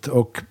lärorikt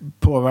och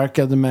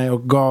påverkade mig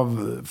och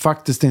gav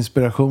faktiskt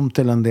inspiration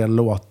till en del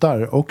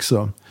låtar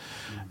också.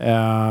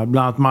 Bland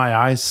annat My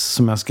Eyes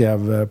som jag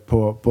skrev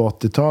på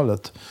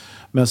 80-talet.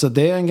 Men så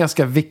det är en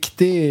ganska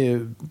viktig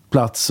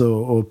plats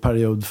och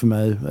period för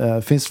mig.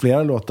 Det finns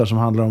flera låtar som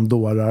handlar om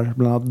dårar,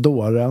 bland annat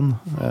Dåren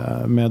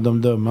med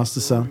De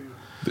dummaste sen.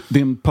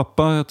 Din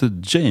pappa hette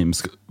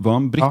James. Var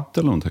han britt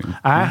eller någonting?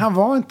 Nej, han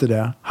var inte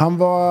det. Han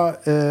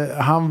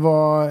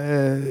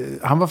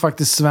var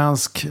faktiskt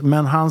svensk.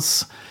 Men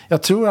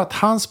jag tror att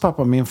hans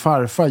pappa, min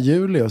farfar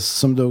Julius,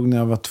 som dog när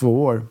jag var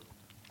 2 år,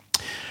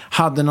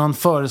 hade någon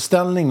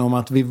föreställning om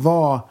att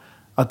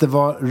det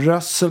var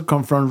Russell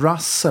kom från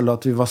Russell och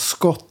att vi var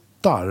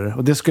skottar.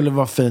 Och det skulle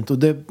vara fint. Och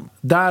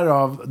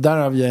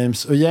därav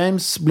James. Och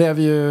James blev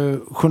ju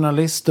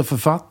journalist och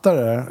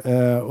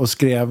författare och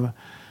skrev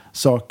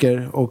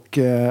saker och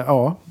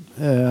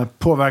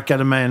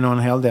påverkade mig nog en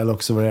hel del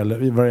också vad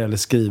det gäller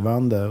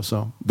skrivande och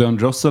så. Den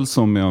Russell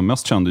som jag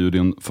mest kände är ju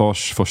din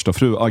fars första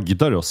fru,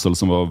 Agda Russell,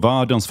 som var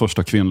världens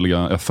första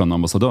kvinnliga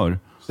FN-ambassadör.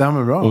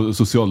 Stämmer bra. Och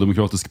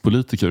socialdemokratisk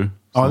politiker.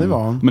 Ja, det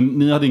var hon. Men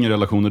ni hade ingen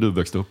relation när du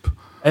växte upp?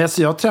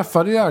 Alltså, jag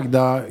träffade ju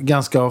Agda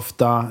ganska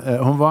ofta.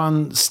 Hon var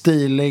en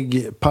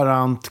stilig,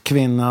 parant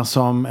kvinna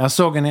som... Jag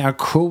såg henne i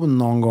aktion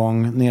någon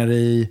gång nere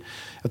i...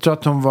 Jag tror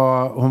att hon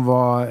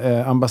var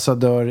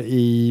ambassadör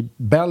i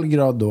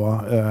Belgrad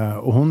då.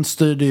 Och hon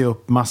styrde ju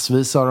upp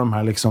massvis av de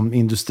här liksom,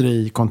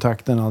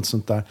 industrikontakterna och allt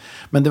sånt där.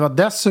 Men det var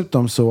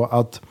dessutom så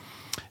att...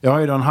 Jag har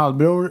ju då en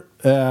halvbror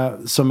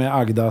som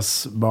är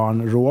Agdas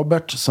barn,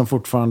 Robert, som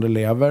fortfarande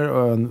lever.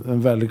 Och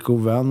en väldigt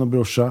god vän och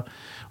brorsa.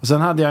 Och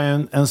sen hade jag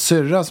ju en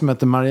syrra som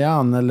heter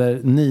Marianne, eller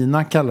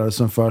Nina kallades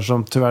som för,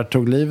 som tyvärr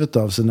tog livet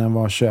av sig när jag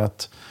var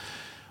 21.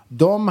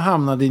 De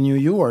hamnade i New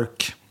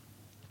York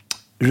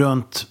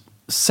runt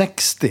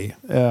 60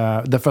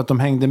 därför att de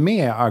hängde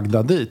med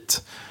Agda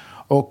dit.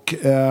 Och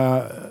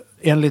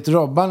enligt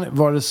Robban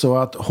var det så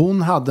att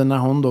hon hade, när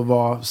hon då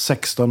var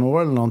 16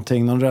 år eller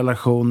någonting, någon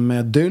relation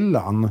med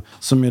Dylan,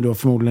 som ju då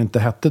förmodligen inte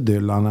hette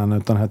Dylan än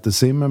utan hette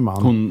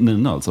Zimmerman. Hon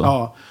Nina alltså?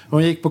 Ja,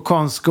 hon gick på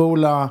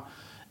konstskola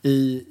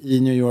i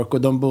New York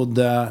och de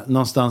bodde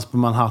någonstans på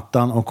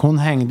Manhattan och hon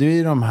hängde ju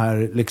i de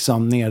här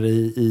liksom nere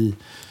i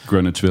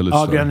Greenwich Village.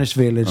 Ja, Greenwich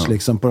Village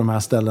liksom på de här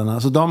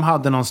ställena. Så de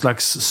hade någon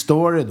slags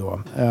story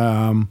då.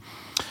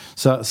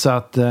 Så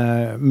att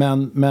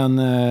men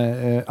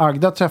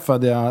Agda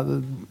träffade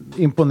jag,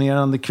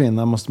 imponerande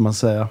kvinna måste man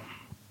säga.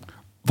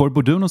 Var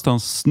bor du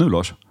någonstans nu,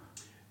 Lars?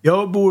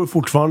 Jag bor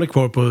fortfarande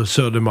kvar på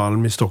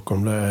Södermalm i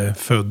Stockholm där jag är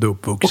född och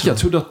uppvuxen. Och jag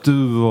trodde att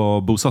du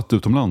var bosatt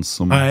utomlands.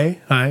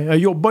 Nej, jag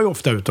jobbar ju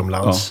ofta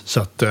utomlands.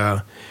 Så att,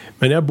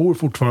 men jag bor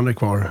fortfarande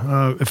kvar. Jag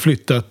har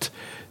flyttat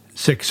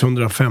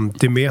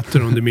 650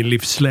 meter under min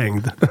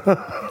livslängd.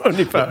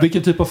 Ungefär.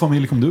 Vilken typ av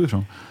familj kom du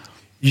ifrån?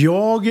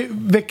 Jag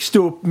växte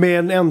upp med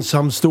en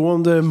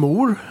ensamstående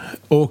mor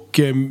och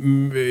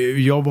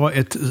jag var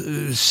ett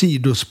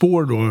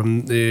sidospår då.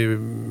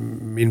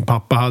 Min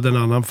pappa hade en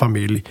annan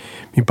familj.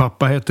 Min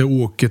pappa hette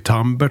Åke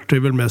Tambert, är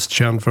väl mest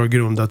känd för att ha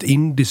grundat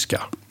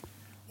Indiska.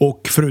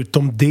 Och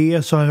förutom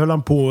det så höll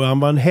han på, han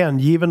var en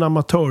hängiven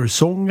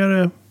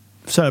amatörsångare,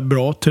 så här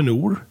bra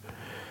tenor.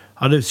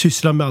 Hade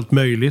sysslat med allt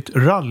möjligt.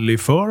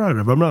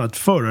 Rallyförare, var bland annat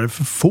förare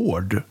för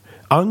Ford,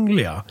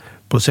 Anglia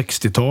på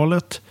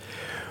 60-talet.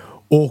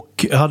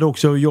 Och hade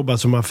också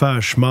jobbat som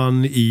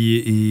affärsman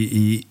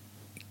i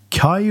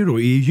Kairo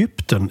i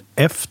Egypten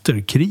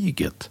efter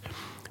kriget.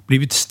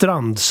 blivit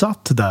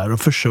strandsatt där och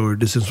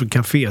försörjde sig som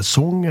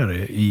kafésångare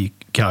i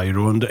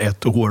Kairo under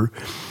 1 år.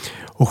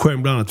 Och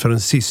sjöng bland annat för den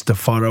sista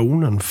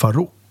faraonen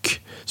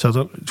Farouk. Så att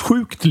han ett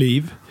sjukt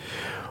liv.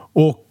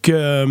 Och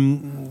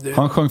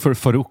han sjöng för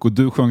Farouk och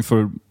du sjöng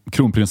för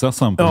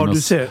kronprinsessan på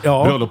hennes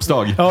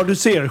bröllopsdag. Ja, du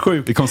ser,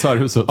 sjukt. I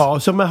konserthuset. Ja,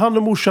 så men han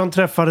och morsan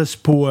träffades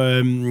på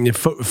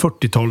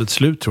 40-talets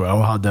slut tror jag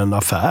och hade en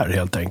affär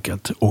helt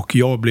enkelt. Och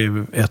jag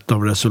blev ett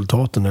av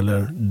resultaten,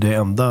 eller det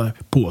enda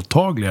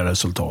påtagliga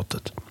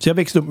resultatet. Så jag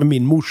växte upp med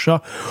min morsa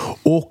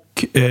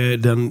och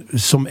den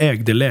som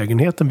ägde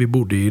lägenheten vi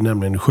bodde i,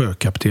 nämligen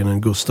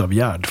sjökaptenen Gustav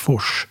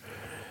Gärdfors.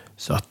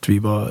 Så att vi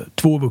var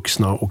 2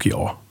 vuxna och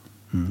jag.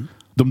 Mm.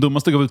 De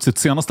dummaste gav ut sitt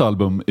senaste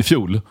album i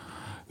fjol.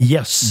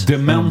 Yes.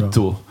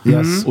 Demento.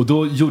 Yes. Och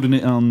då gjorde ni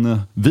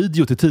en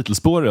video till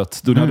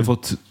titelspåret då ni hade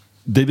fått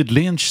David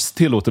Lynchs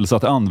tillåtelse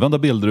att använda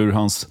bilder ur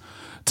hans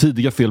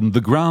tidiga film The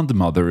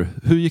Grandmother.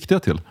 Hur gick det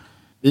till?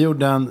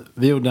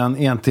 Vi gjorde en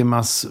 1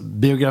 timmas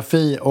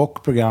biografi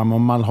och program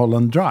om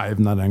Mulholland Drive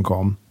när den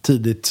kom.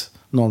 Tidigt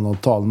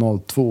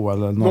 00-tal, 02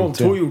 eller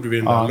 03. 02 gjorde vi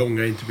den där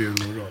långa intervjun.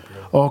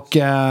 Och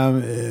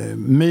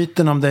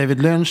myten om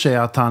David Lynch är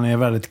att han är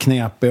väldigt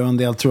knepig och en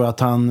del tror att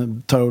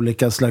han tar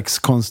olika slags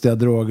konstiga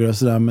droger och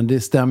sådär, men det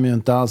stämmer ju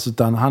inte alls,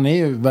 utan han är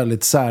ju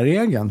väldigt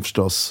säregen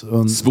förstås.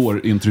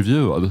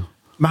 Svårintervjuad.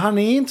 Men han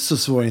är inte så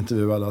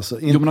svårintervjuad alltså.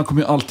 Jo, men han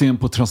kommer ju alltid in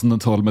på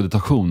transcendental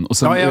meditation. Och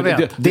sen ja, jag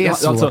vet. Det är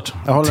svårt. Alltså,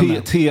 jag håller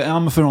med.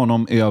 TM för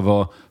honom är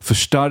vad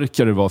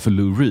förstärkare var för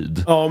Lou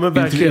Reed. Ja, men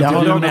verkligen. Jag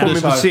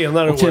kommer på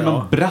senare okej,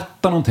 men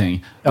berätta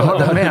någonting. Jag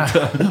håller med.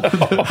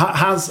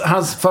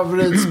 hans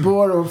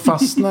favoritspår att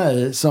fastna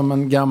i som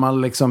en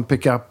gammal liksom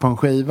pick-up på en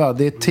skiva,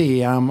 det är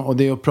TM och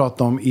det är att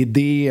prata om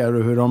idéer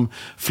och hur de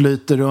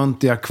flyter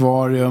runt i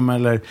akvarium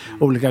eller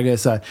olika grejer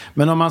så här.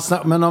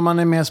 Men om man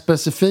är mer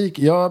specifik,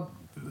 jag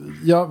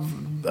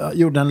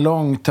gjorde en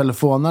lång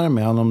telefonare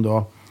med honom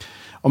då.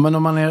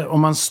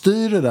 Om man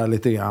styr det där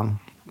lite grann,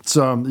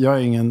 så jag är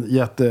ingen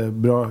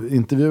jättebra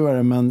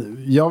intervjuare, men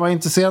jag var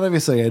intresserad av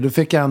vissa grejer. Då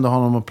fick jag ändå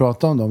honom att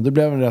prata om dem. Det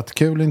blev en rätt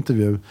kul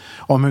intervju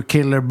om hur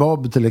Killer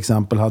Bob till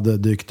exempel hade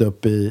dykt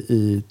upp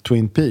i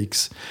Twin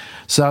Peaks.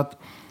 Så att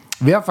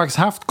vi har faktiskt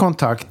haft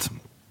kontakt.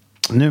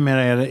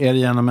 Numera är det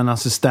genom en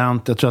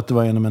assistent. Jag tror att det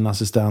var genom en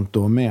assistent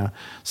då med.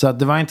 Så att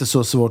det var inte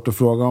så svårt att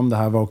fråga om det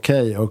här var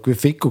okej. Och vi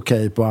fick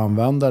okej på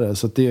användare.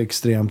 Så att det är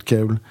extremt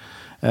kul.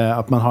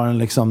 Att man har en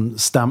liksom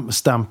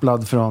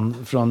stämplad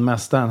från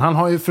mästaren. Han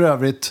har ju för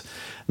övrigt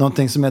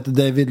någonting som heter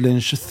David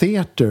Lynch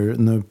Theater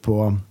nu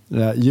på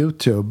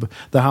YouTube.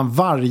 Där han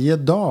varje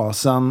dag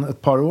sedan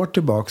ett par år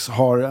tillbaks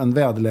har en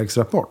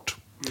väderleksrapport.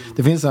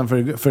 Det finns en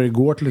för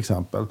igår till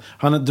exempel.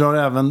 Han drar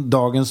även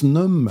dagens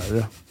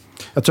nummer.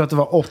 Jag tror att det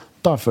var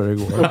 8 för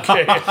igår.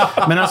 Okay.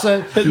 Men alltså,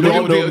 det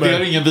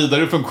är ingen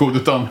vidare funktion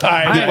utan det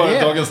är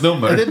bara dagens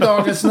nummer. Det är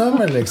dagens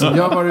nummer liksom.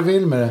 Gör vad du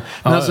vill med det.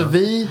 Men alltså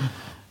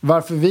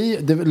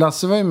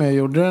Lasse var ju med och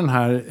gjorde den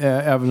här,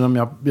 även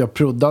om jag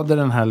proddade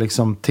den här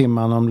liksom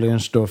timman om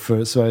Lynch då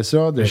för Sveriges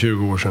Radio.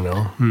 20 år sedan,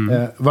 ja.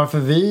 Varför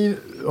vi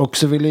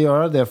också ville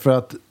göra det, för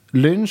att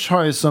Lynch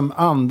har ju som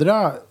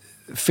andra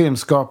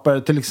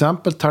filmskapare, till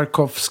exempel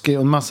Tarkovsky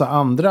och en massa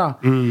andra,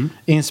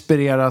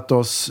 inspirerat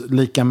oss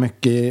lika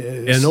mycket.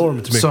 Enormt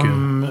mycket.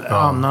 Som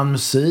annan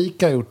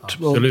musik har gjort.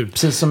 Och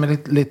precis som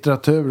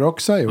litteratur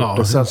också har gjort. Ja,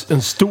 och så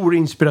en stor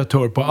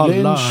inspiratör på alla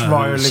Lynch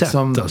var ju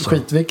liksom sätt, alltså.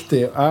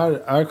 skitviktig.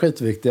 Är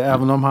skitviktig.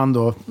 Även om han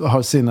då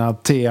har sina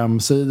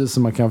TM-sidor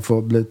som man kan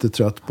få bli lite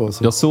trött på.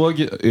 Så. Jag såg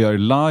er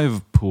live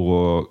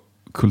på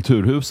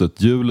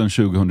Kulturhuset julen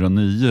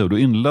 2009 och då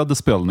inledde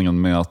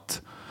spelningen med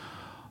att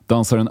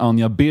dansaren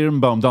Anja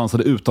Birnbaum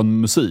dansade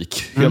utan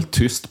musik, helt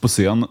tyst på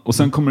scen. Och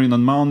sen kommer in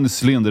en man i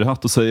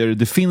cylinderhatt och säger: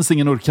 det finns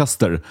ingen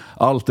orkester,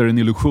 allt är en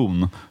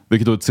illusion.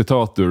 Vilket då är ett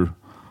citat ur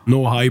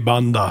No High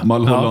Banda,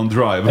 Mulholland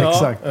Drive.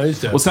 Exakt.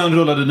 Ja, och sen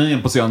rullade ni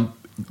in på scen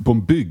på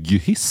en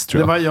bygghiss,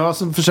 tror jag. Det var jag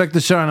som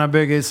försökte köra den här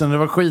bygghissen. Det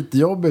var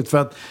skitjobbigt för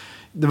att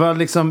det var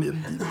liksom...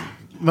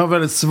 Det var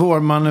väldigt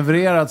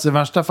svårmanövrerat. Så i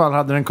värsta fall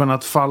hade den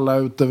kunnat falla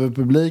ut över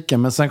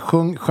publiken. Men sen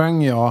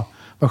sjöng jag...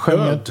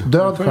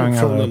 Död sjöng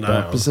jag där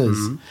uppe, precis.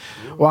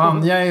 Och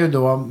Anja är ju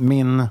då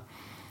min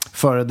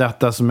före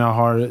detta som jag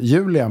har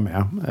Julia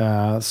med.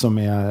 Som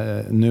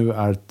nu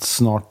är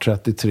snart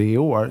 33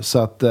 år. Så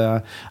att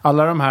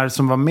alla de här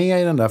som var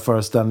med i den där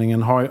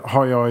föreställningen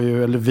har jag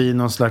ju, eller vi,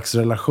 någon slags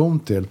relation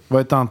till. Det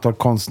var ett antal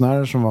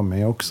konstnärer som var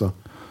med också.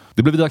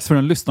 Det blev dags för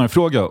en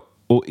lyssnarfråga.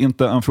 Och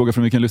inte en fråga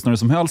från vilken lyssnare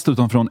som helst,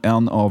 utan från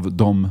en av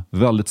de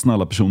väldigt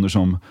snälla personer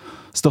som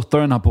stöttar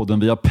den här podden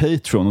via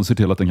Patreon och ser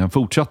till att den kan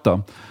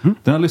fortsätta.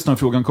 Den här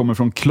lyssnarfrågan kommer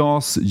från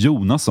Claes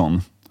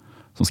Jonasson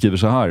som skriver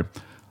så här: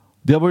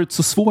 det har varit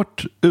så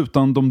svårt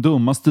utan de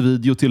dummaste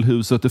video till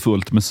huset är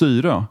fullt med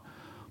syra.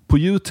 På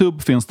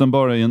YouTube finns den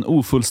bara i en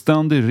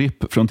ofullständig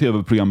ripp från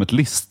tv-programmet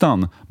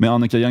Listan med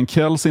Annika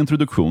Jankells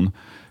introduktion.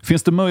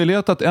 Finns det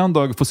möjlighet att en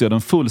dag få se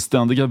den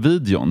fullständiga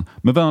videon?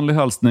 Med vänlig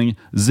hälsning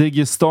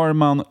Ziggy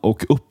Starman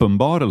och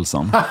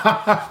Uppenbarelsen.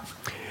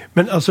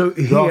 Men alltså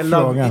Bra hela...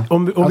 fråga.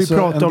 Om vi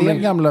pratar en del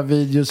om... gamla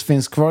videos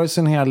finns kvar i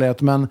sin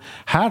helhet, men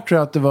här tror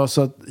jag att det var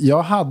så att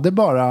jag hade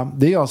bara,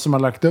 det är jag som har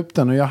lagt upp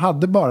den, och jag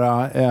hade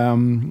bara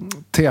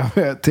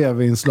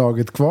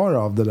tv-inslaget kvar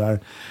av det där.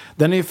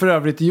 Den är för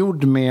övrigt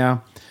gjord med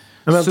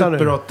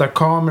Super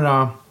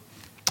 8-kamera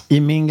i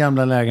min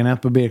gamla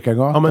lägenhet på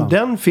Birkagatan. Ja, men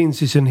den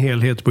finns i sin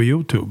helhet på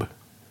YouTube.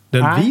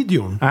 Den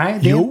videon. Nej,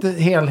 det är inte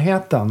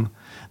helheten.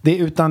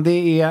 Utan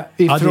det är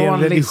ifrån det är en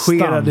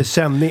redigerade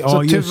listan. sändning. Ja,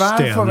 Så just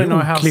tyvärr det. får vi nog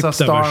hälsa Klippta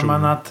Starman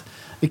versioner. att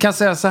vi kan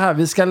säga så här,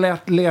 vi ska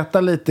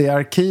leta lite i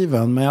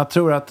arkiven, men jag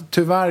tror att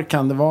tyvärr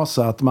kan det vara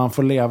så att man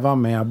får leva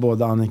med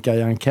både Annika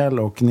Jankell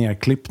och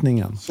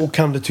nedklippningen. Så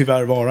kan det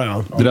tyvärr vara,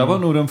 ja. Det där var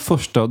nog den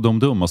första De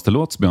dummaste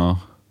låt som jag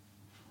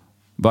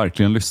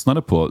verkligen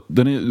lyssnade på.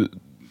 Den är...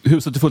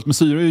 Huset är fullt med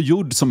syre är ju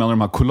gjord som en av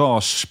de här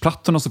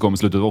collageplattorna som kom i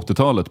slutet av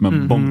 80-talet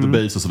med Bomb the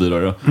Bass och så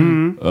vidare.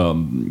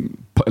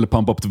 Eller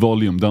Pump Up the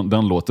Volume,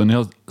 den låten. Ni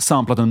har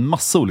samplat en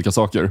massa olika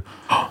saker.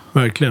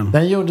 Verkligen.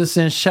 Den gjordes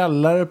i en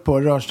källare på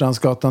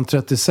Rörstrandsgatan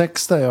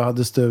 36 där jag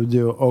hade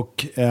studio,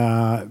 och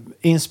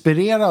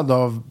inspirerad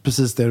av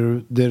precis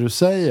det du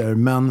säger.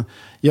 Men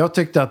jag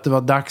tyckte att det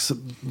var dags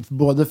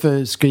både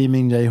för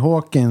Screaming Jay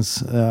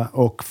Hawkins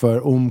och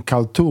för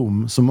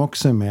Kaltoum som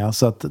också är med.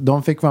 Så att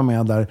de fick vara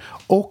med där.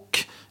 Och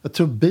jag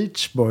tror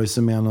Beach Boys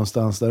är med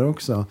någonstans där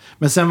också.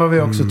 Men sen var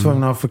vi också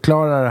tvungna att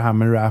förklara det här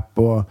med rap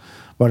och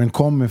var den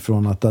kom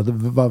ifrån. Att det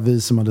var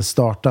vi som hade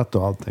startat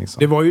och allting. Så.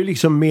 Det var ju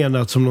liksom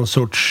menat som någon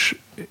sorts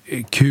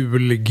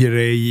kul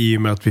grej i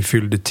och med att vi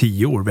fyllde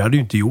 10 år. Vi hade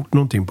ju inte gjort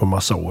någonting på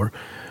massa år.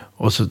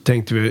 Och så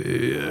tänkte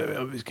vi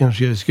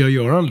kanske ska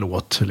göra en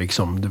låt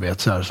liksom, du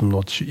vet, så här som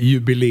något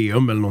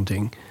jubileum eller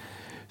någonting.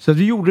 Så att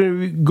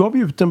vi gav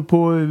ut den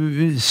på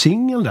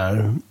singel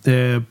där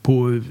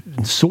på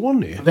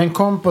Sony. Den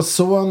kom på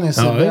Sony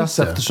CBS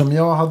eftersom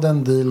jag hade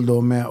en deal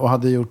då med och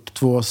hade gjort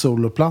 2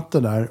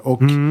 soloplattor där,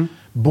 och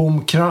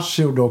Boom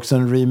Crush gjorde också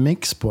en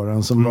remix på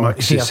den som var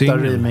heta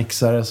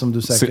remixare som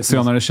du säkert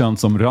senare känd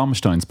som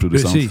Rammsteins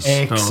producent. Precis.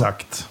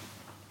 Exakt.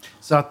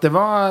 Så att det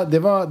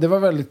var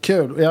väldigt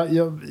kul.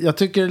 Jag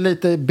tycker det är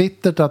lite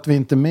bittert att vi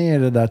inte är med i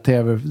det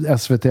där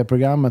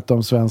SVT-programmet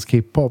om svensk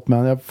hiphop,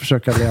 men jag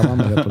försöker leva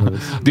med det på något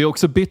vis. Det är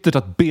också bittert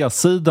att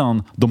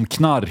B-sidan, De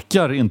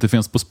knarkar, inte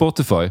finns på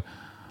Spotify.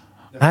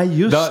 Nej,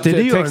 just det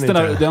gör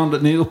texterna,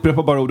 ni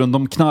upprepar bara orden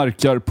De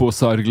knarkar på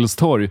Sergels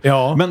torg.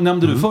 Ja. Men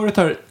nämnde du förut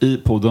här i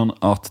podden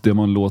att det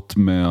var en låt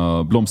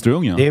med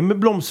Blomsterungen? Det är med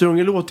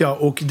Blomsterungen-låt, ja.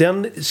 Och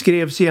den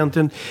skrevs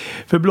egentligen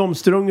för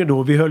Blomsterungen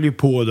då. Vi höll ju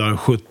på där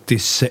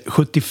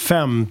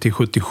 75 till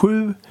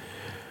 77.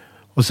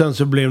 Och sen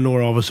så blev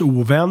några av oss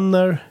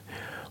ovänner.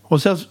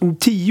 Och sen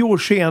 10 år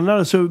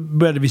senare så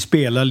började vi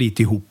spela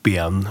lite ihop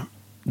igen.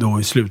 Då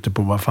i slutet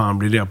på vad fan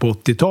blir det på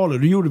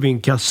 80-talet. Då gjorde vi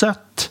en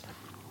kassett.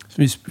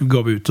 Vi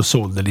gav ut och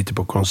sålde lite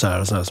på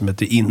konserter sådär, som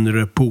heter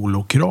Inre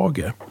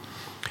Polokrage.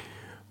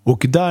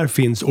 Och där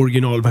finns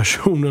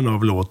originalversionen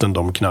av låten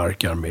De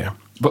knarkar med.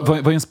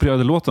 Vad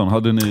inspirerade låten?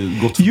 Hade ni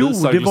gått förbi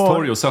Sergels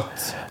torg och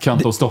sett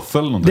Kanta och Stoffe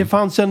eller någonting?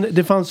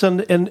 Det fanns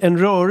en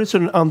rörelse,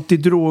 en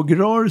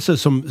antidrogrörelse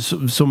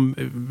som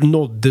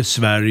nådde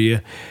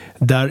Sverige,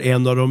 där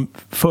en av de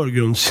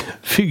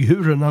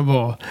förgrundsfigurerna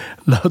var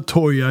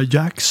LaToya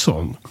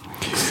Jackson.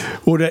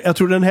 Och jag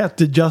tror den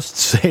hette Just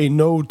Say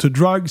No to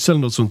Drugs eller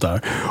något sånt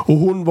där. Och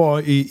hon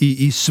var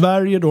i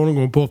Sverige då någon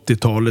gång på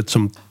 80-talet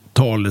som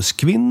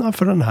taleskvinna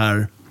för den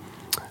här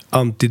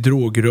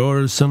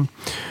antidrogrörelsen.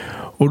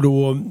 Och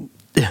då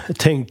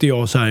tänkte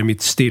jag så här i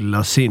mitt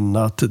stilla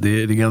sinne att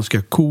det är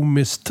ganska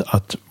komiskt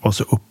att vara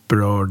så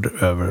upprörd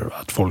över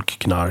att folk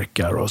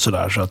knarkar och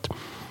sådär. Så att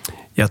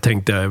jag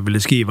tänkte jag ville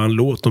skriva en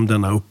låt om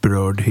denna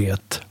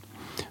upprördhet.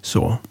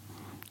 Så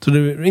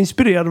det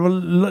inspirerade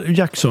av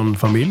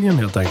Jackson-familjen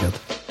helt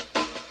enkelt.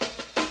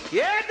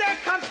 Yeah, der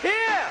kommt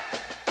her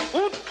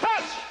und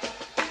Platz.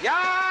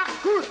 Ja,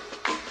 gut.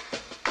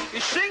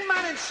 Ich sing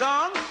meinen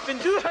Song, wenn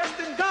du hörst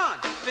den Gong.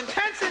 Den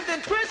tanzen,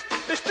 den Twist,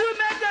 bist du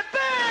med der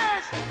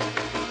Best.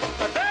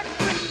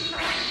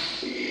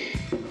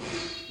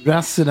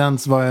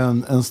 Residents var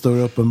en stor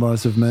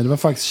uppenbarelse för mig. Det var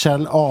faktiskt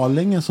Kjell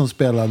Arlinge som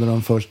spelade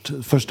dem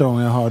första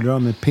gången jag hörde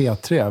dem i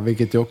P3,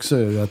 vilket ju också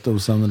är rätt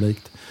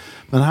osannolikt.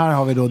 Men här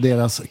har vi då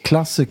deras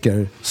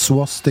klassiker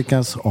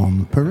Swastikas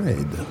on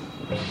Parade.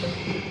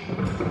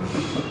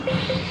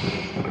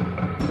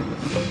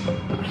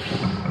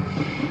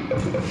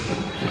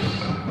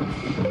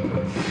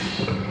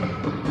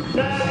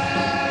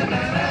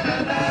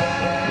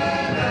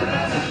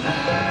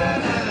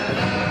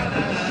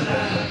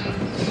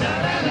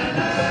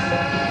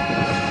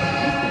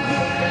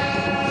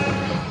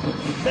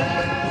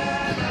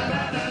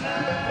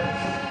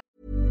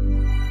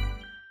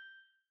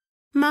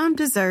 Mom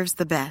deserves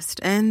the best,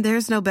 and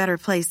there's no better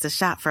place to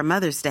shop for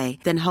Mother's Day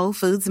than Whole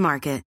Foods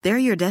Market. They're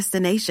your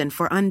destination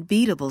for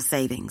unbeatable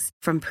savings,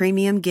 from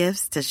premium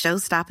gifts to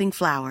show-stopping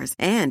flowers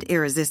and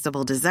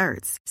irresistible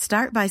desserts.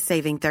 Start by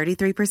saving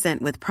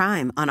 33% with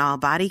Prime on all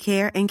body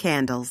care and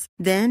candles.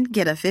 Then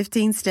get a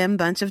 15-stem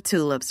bunch of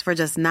tulips for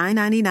just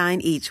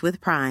 $9.99 each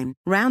with Prime.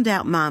 Round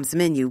out Mom's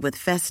menu with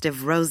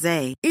festive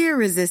rosé,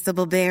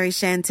 irresistible berry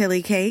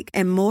chantilly cake,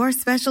 and more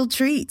special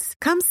treats.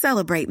 Come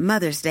celebrate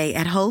Mother's Day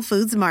at Whole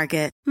Foods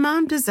Market.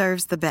 Mom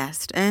deserves the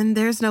best, and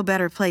there's no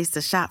better place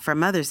to shop for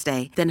Mother's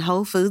Day than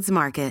Whole Foods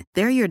Market.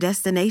 They're your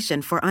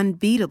destination for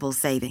unbeatable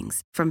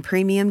savings, from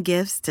premium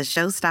gifts to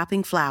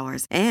show-stopping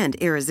flowers and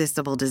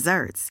irresistible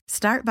desserts.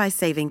 Start by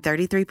saving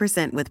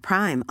 33% with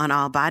Prime on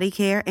all body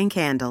care and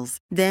candles.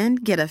 Then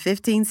get a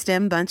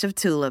 15-stem bunch of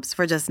tulips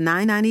for just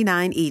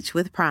 $9.99 each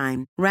with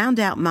Prime. Round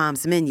out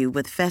Mom's menu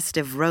with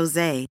festive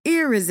rosé,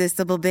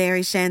 irresistible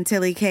berry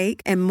chantilly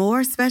cake, and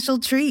more special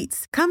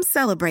treats. Come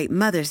celebrate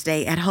Mother's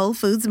Day at Whole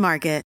Foods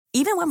Market.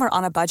 Even when we're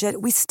on a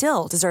budget, we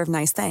still deserve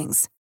nice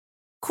things.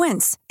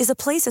 Quince is a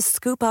place to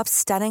scoop up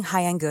stunning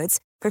high-end goods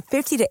for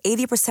 50 to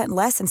 80%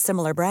 less than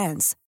similar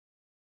brands.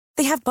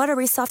 They have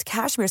buttery soft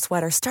cashmere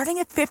sweaters starting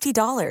at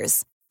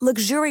 $50,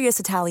 luxurious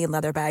Italian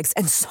leather bags,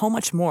 and so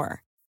much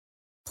more.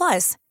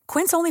 Plus,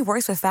 Quince only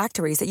works with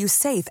factories that use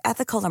safe,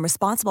 ethical, and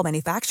responsible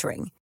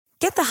manufacturing.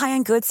 Get the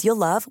high-end goods you'll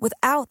love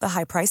without the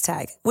high price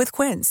tag with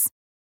Quince.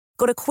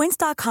 Go to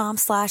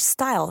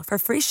quince.com/style for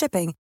free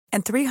shipping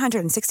and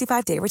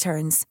 365-day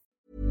returns.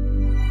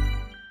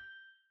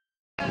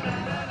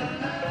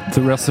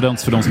 The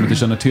Residents, för de som inte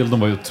känner till dem,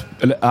 var ju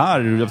eller är,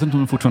 jag vet inte om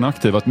de är fortfarande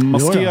aktiva, ett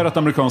maskerat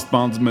amerikanskt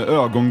band med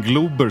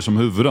ögonglober som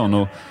huvuden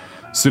och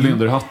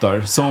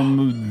cylinderhattar,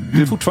 som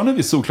det är fortfarande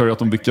viss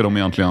oklarhet om vilka de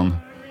egentligen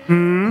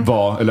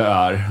var eller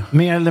är.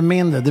 Mer eller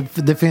mindre.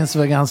 Det finns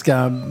väl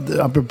ganska,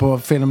 apropå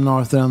Film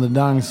North and the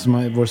Dungs, som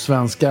är vår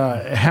svenska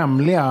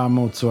hemliga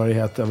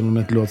motsvarighet, även om det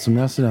inte låter som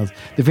Residents.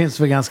 Det finns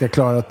väl ganska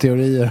klara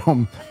teorier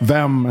om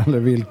vem eller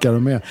vilka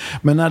de är.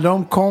 Men när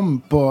de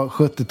kom på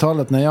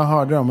 70-talet, när jag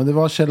hörde dem, och det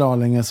var Kjell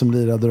Arlinge som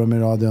lirade dem i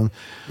radion,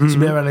 så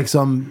blev jag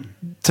liksom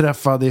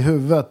träffad i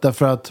huvudet,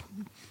 därför att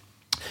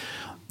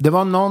det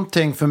var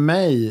någonting för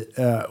mig,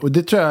 och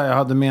det tror jag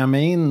hade med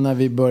mig in när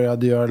vi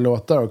började göra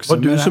låtar också.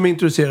 Och du som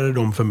introducerade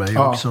dem för mig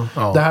också.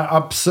 Ja. Det här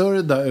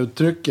absurda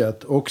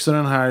uttrycket, också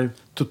den här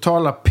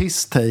totala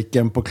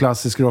piss-taken på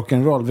klassisk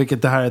rock'n'roll,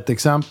 vilket det här är ett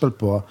exempel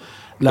på.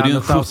 Det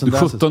är en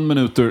 17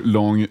 minuter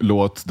lång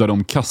låt där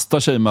de kastar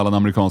sig mellan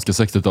amerikanska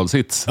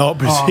 60-talshits. Ja,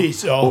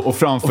 precis. Ja. Och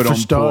framför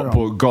dem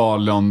på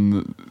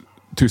galen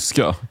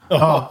tyska.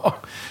 Ja.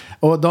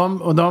 Och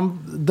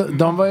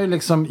de var ju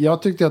liksom,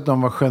 jag tyckte att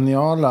de var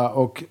geniala,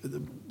 och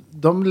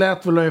de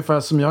lät väl ungefär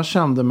som jag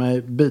kände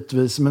mig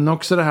bitvis, men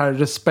också det här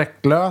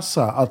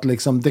respektlösa, att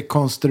liksom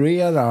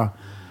dekonstruera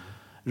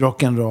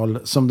rock'n'roll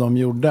som de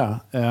gjorde.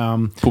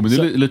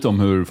 Påminner lite om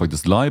hur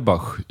faktiskt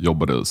Laibach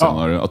jobbade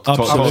senare. Ja, att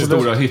ta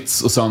stora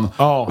hits och sen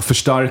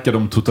förstärka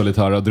de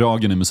totalitära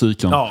dragen i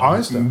musiken. Ja,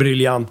 just det.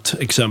 Briljant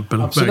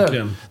exempel. Absolut.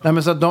 Verkligen. Nej,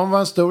 men så att de var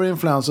en stor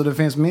influens, och det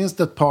finns minst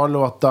ett par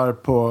låtar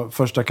på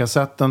första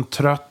kassetten,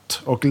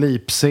 Trött och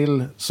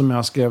Lipsill, som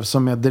jag skrev,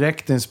 som är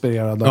direkt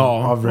inspirerad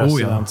av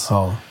Residents.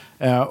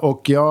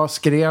 Och jag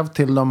skrev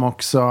till dem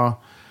också.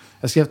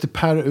 Jag skrev till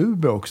Per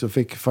Ube också,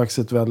 fick faktiskt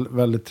ett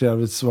väldigt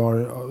trevligt svar.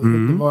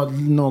 Det var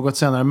något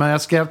senare, men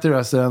jag skrev till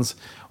Residents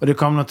och det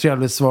kom något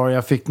trevligt svar.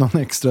 Jag fick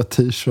någon extra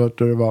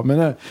t-shirt och det var. Men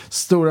det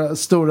är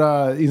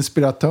stora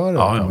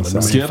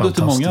inspiratörer. Skrev du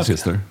till många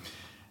artister?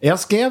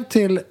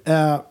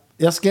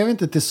 Jag skrev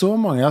inte till så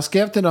många. Jag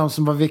skrev till dem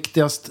som var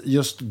viktigast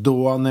just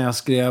då när jag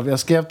skrev. Jag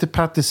skrev till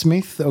Patti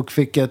Smith och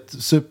fick ett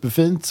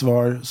superfint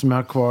svar som jag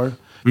har kvar.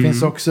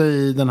 Finns också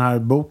i den här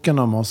boken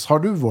om oss. Har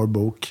du vår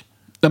bok?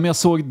 Ja, men jag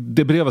såg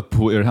det brevet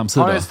på er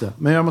hemsida. Ja, just det.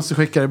 Men jag måste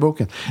skicka det i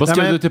boken. Vad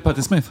skrev du till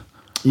Patti Smith?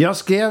 Jag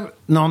skrev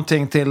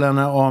någonting till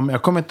henne om,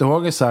 jag kommer inte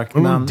ihåg exakt.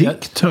 Men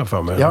dikt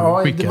för mig.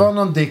 Ja, det var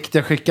någon dikt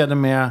jag skickade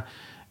med.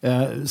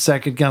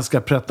 Säkert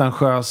ganska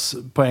pretentiös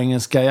på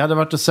engelska. Jag hade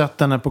varit och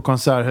sett henne på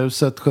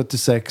Konserthuset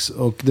 76.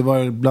 Och det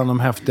var bland de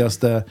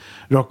häftigaste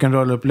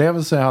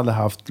rock'n'roll-upplevelser jag hade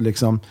haft.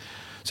 Liksom.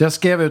 Så jag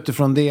skrev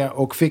utifrån det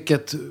och fick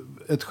ett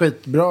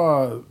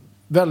skitbra,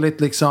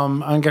 väldigt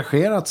liksom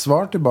engagerat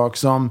svar tillbaka,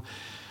 som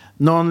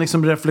någon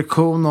liksom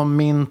reflektion om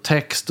min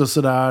text och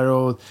sådär,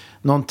 och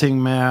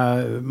någonting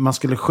med man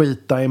skulle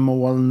skita i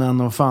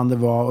molnen och fan det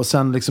var, och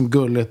sen liksom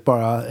gulligt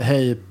bara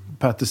hej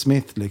Patti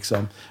Smith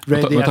liksom.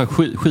 Vänta,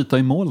 skita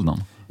i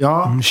molnen?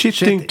 Ja,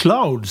 shit in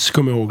clouds,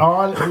 kommer jag ihåg.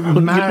 Ja,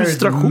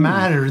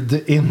 märd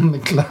in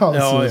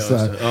clouds.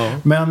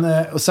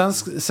 Men och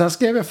sen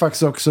skrev jag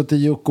faktiskt också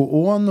till Yoko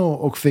Ono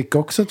och fick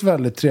också ett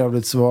väldigt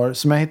trevligt svar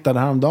som jag hittade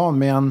häromdagen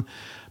med en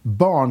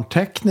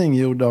barnteckning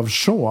gjord av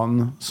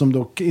Sean, som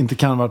dock inte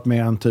kan ha varit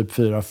med än typ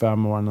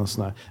 4-5 år och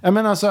sådär. Jag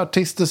menar alltså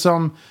artister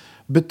som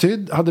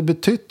hade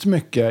betytt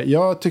mycket.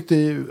 Jag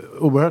tyckte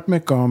oerhört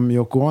mycket om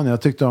Yoko Ono.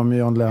 Jag tyckte om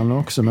John Lennon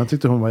också, men jag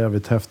tyckte hon var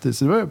jävligt häftig.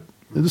 Så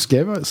då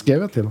skrev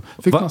jag till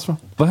dem.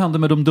 Vad hände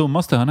med de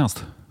dummaste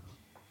härnäst?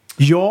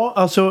 Ja,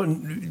 alltså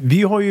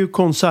vi har ju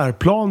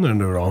konsertplaner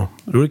nu då.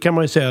 Då kan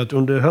man ju säga att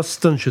under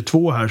hösten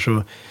 22 här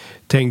så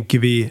tänker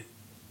vi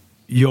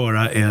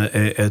göra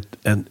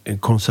en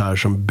konsert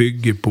som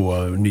bygger på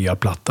nya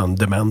plattan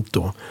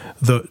Demento.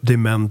 The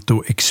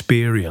Demento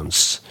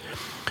Experience.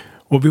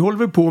 Och vi håller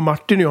väl på,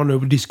 Martin och jag nu,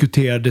 och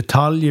diskuterar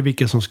detaljer,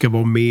 vilka som ska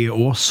vara med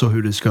oss och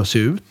hur det ska se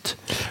ut.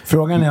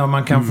 Frågan är om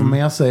man kan få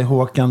med sig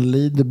Håkan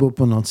Lidebo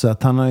på något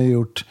sätt.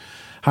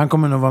 Han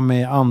kommer nog vara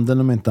med i anden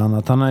om inte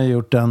annat. Han har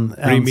gjort en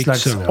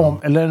slags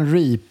eller en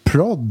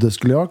reprod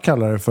skulle jag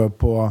kalla det för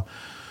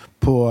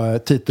på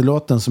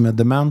titellåten som är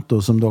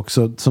Demento, som det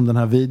också, som den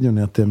här videon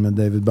heter med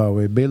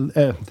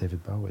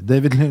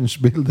David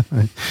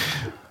Lynch-bilden.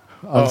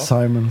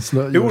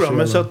 Alzheimer's. Jo då,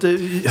 men så att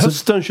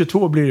hösten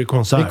 22 blir det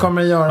konsert. Vi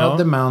kommer göra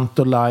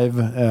Demento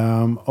live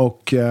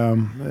och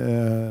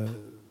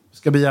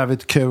ska bli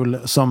jävligt kul,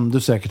 som du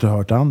säkert har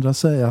hört andra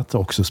säga, att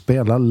också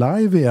spela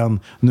live igen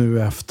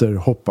nu efter,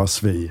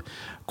 hoppas vi,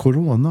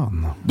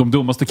 coronan. De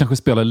dummaste kanske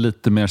spelar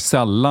lite mer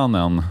sällan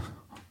än...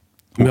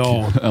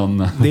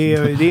 det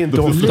är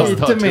inte ofta.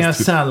 Lite mer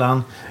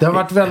sällan. Det har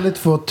varit väldigt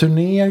få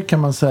turnéer kan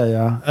man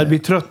säga. Vi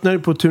tröttnade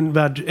på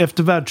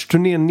efter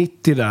världsturnén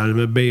 90 där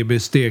med Baby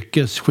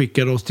Stekes,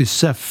 skickade oss till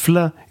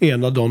Säffle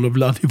ena dagen och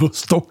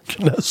Vladivostok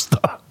nästa.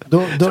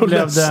 Då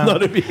blev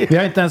det... Vi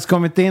har inte ens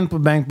kommit in på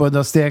Bengtbud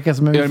och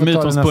Stekes. Men vi får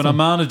mytomspunna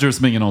manager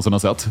som ingen någonsin har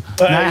sett.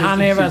 Nej,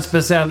 han är väl en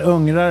speciell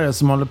ungrare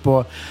som håller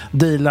på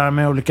dealar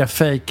med olika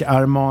fake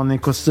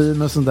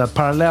Armani-kostymer och sånt där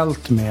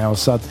parallellt med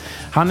oss. Så att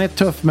han är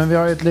tuff, men vi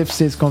har ju ett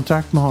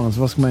livstidskontrakt med honom, så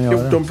vad ska man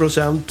göra?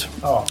 14%.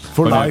 Ja,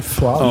 for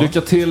life. Wow.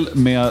 Lycka till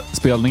med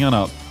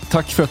spelningarna.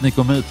 Tack för att ni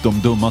kom hit, de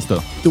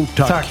dummaste. Stort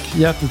tack. Tack,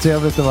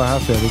 jättetrevligt att vara här,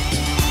 Fredrik.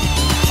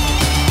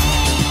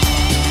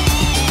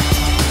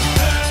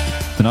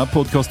 Den här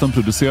podcasten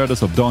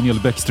producerades av Daniel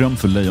Bäckström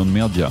för Lejon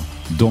Media.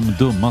 De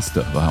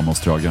dummaste var hemma hos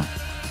Traga.